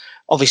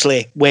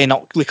 Obviously, we're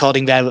not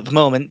recording there at the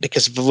moment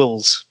because of the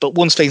rules, but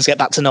once things get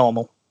back to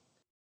normal,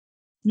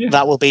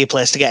 that will be a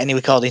place to get any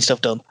recording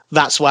stuff done.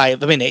 That's why at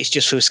the minute it's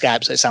just through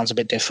Skype, so it sounds a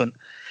bit different.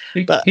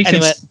 But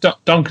anyway,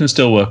 Don can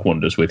still work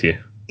wonders with you.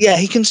 Yeah,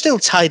 he can still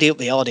tidy up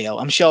the audio.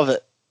 I'm sure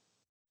that.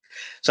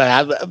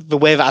 Sorry, the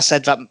way that I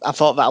said that, I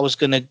thought that I was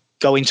going to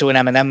go into an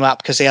Eminem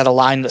rap because he had a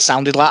line that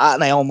sounded like that,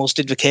 and I almost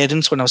did the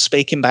cadence when I was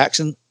speaking by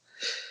accident.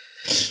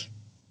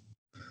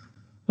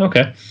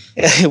 Okay.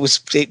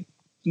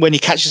 When you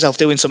catch yourself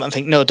doing something and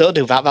think, no, don't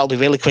do that. That'll be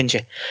really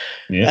cringy.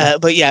 Yeah.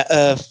 But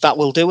yeah, that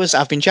will do us.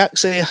 I've been Jack.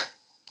 See ya.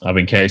 I've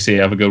been Casey.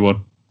 Have a good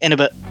one. In a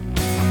bit.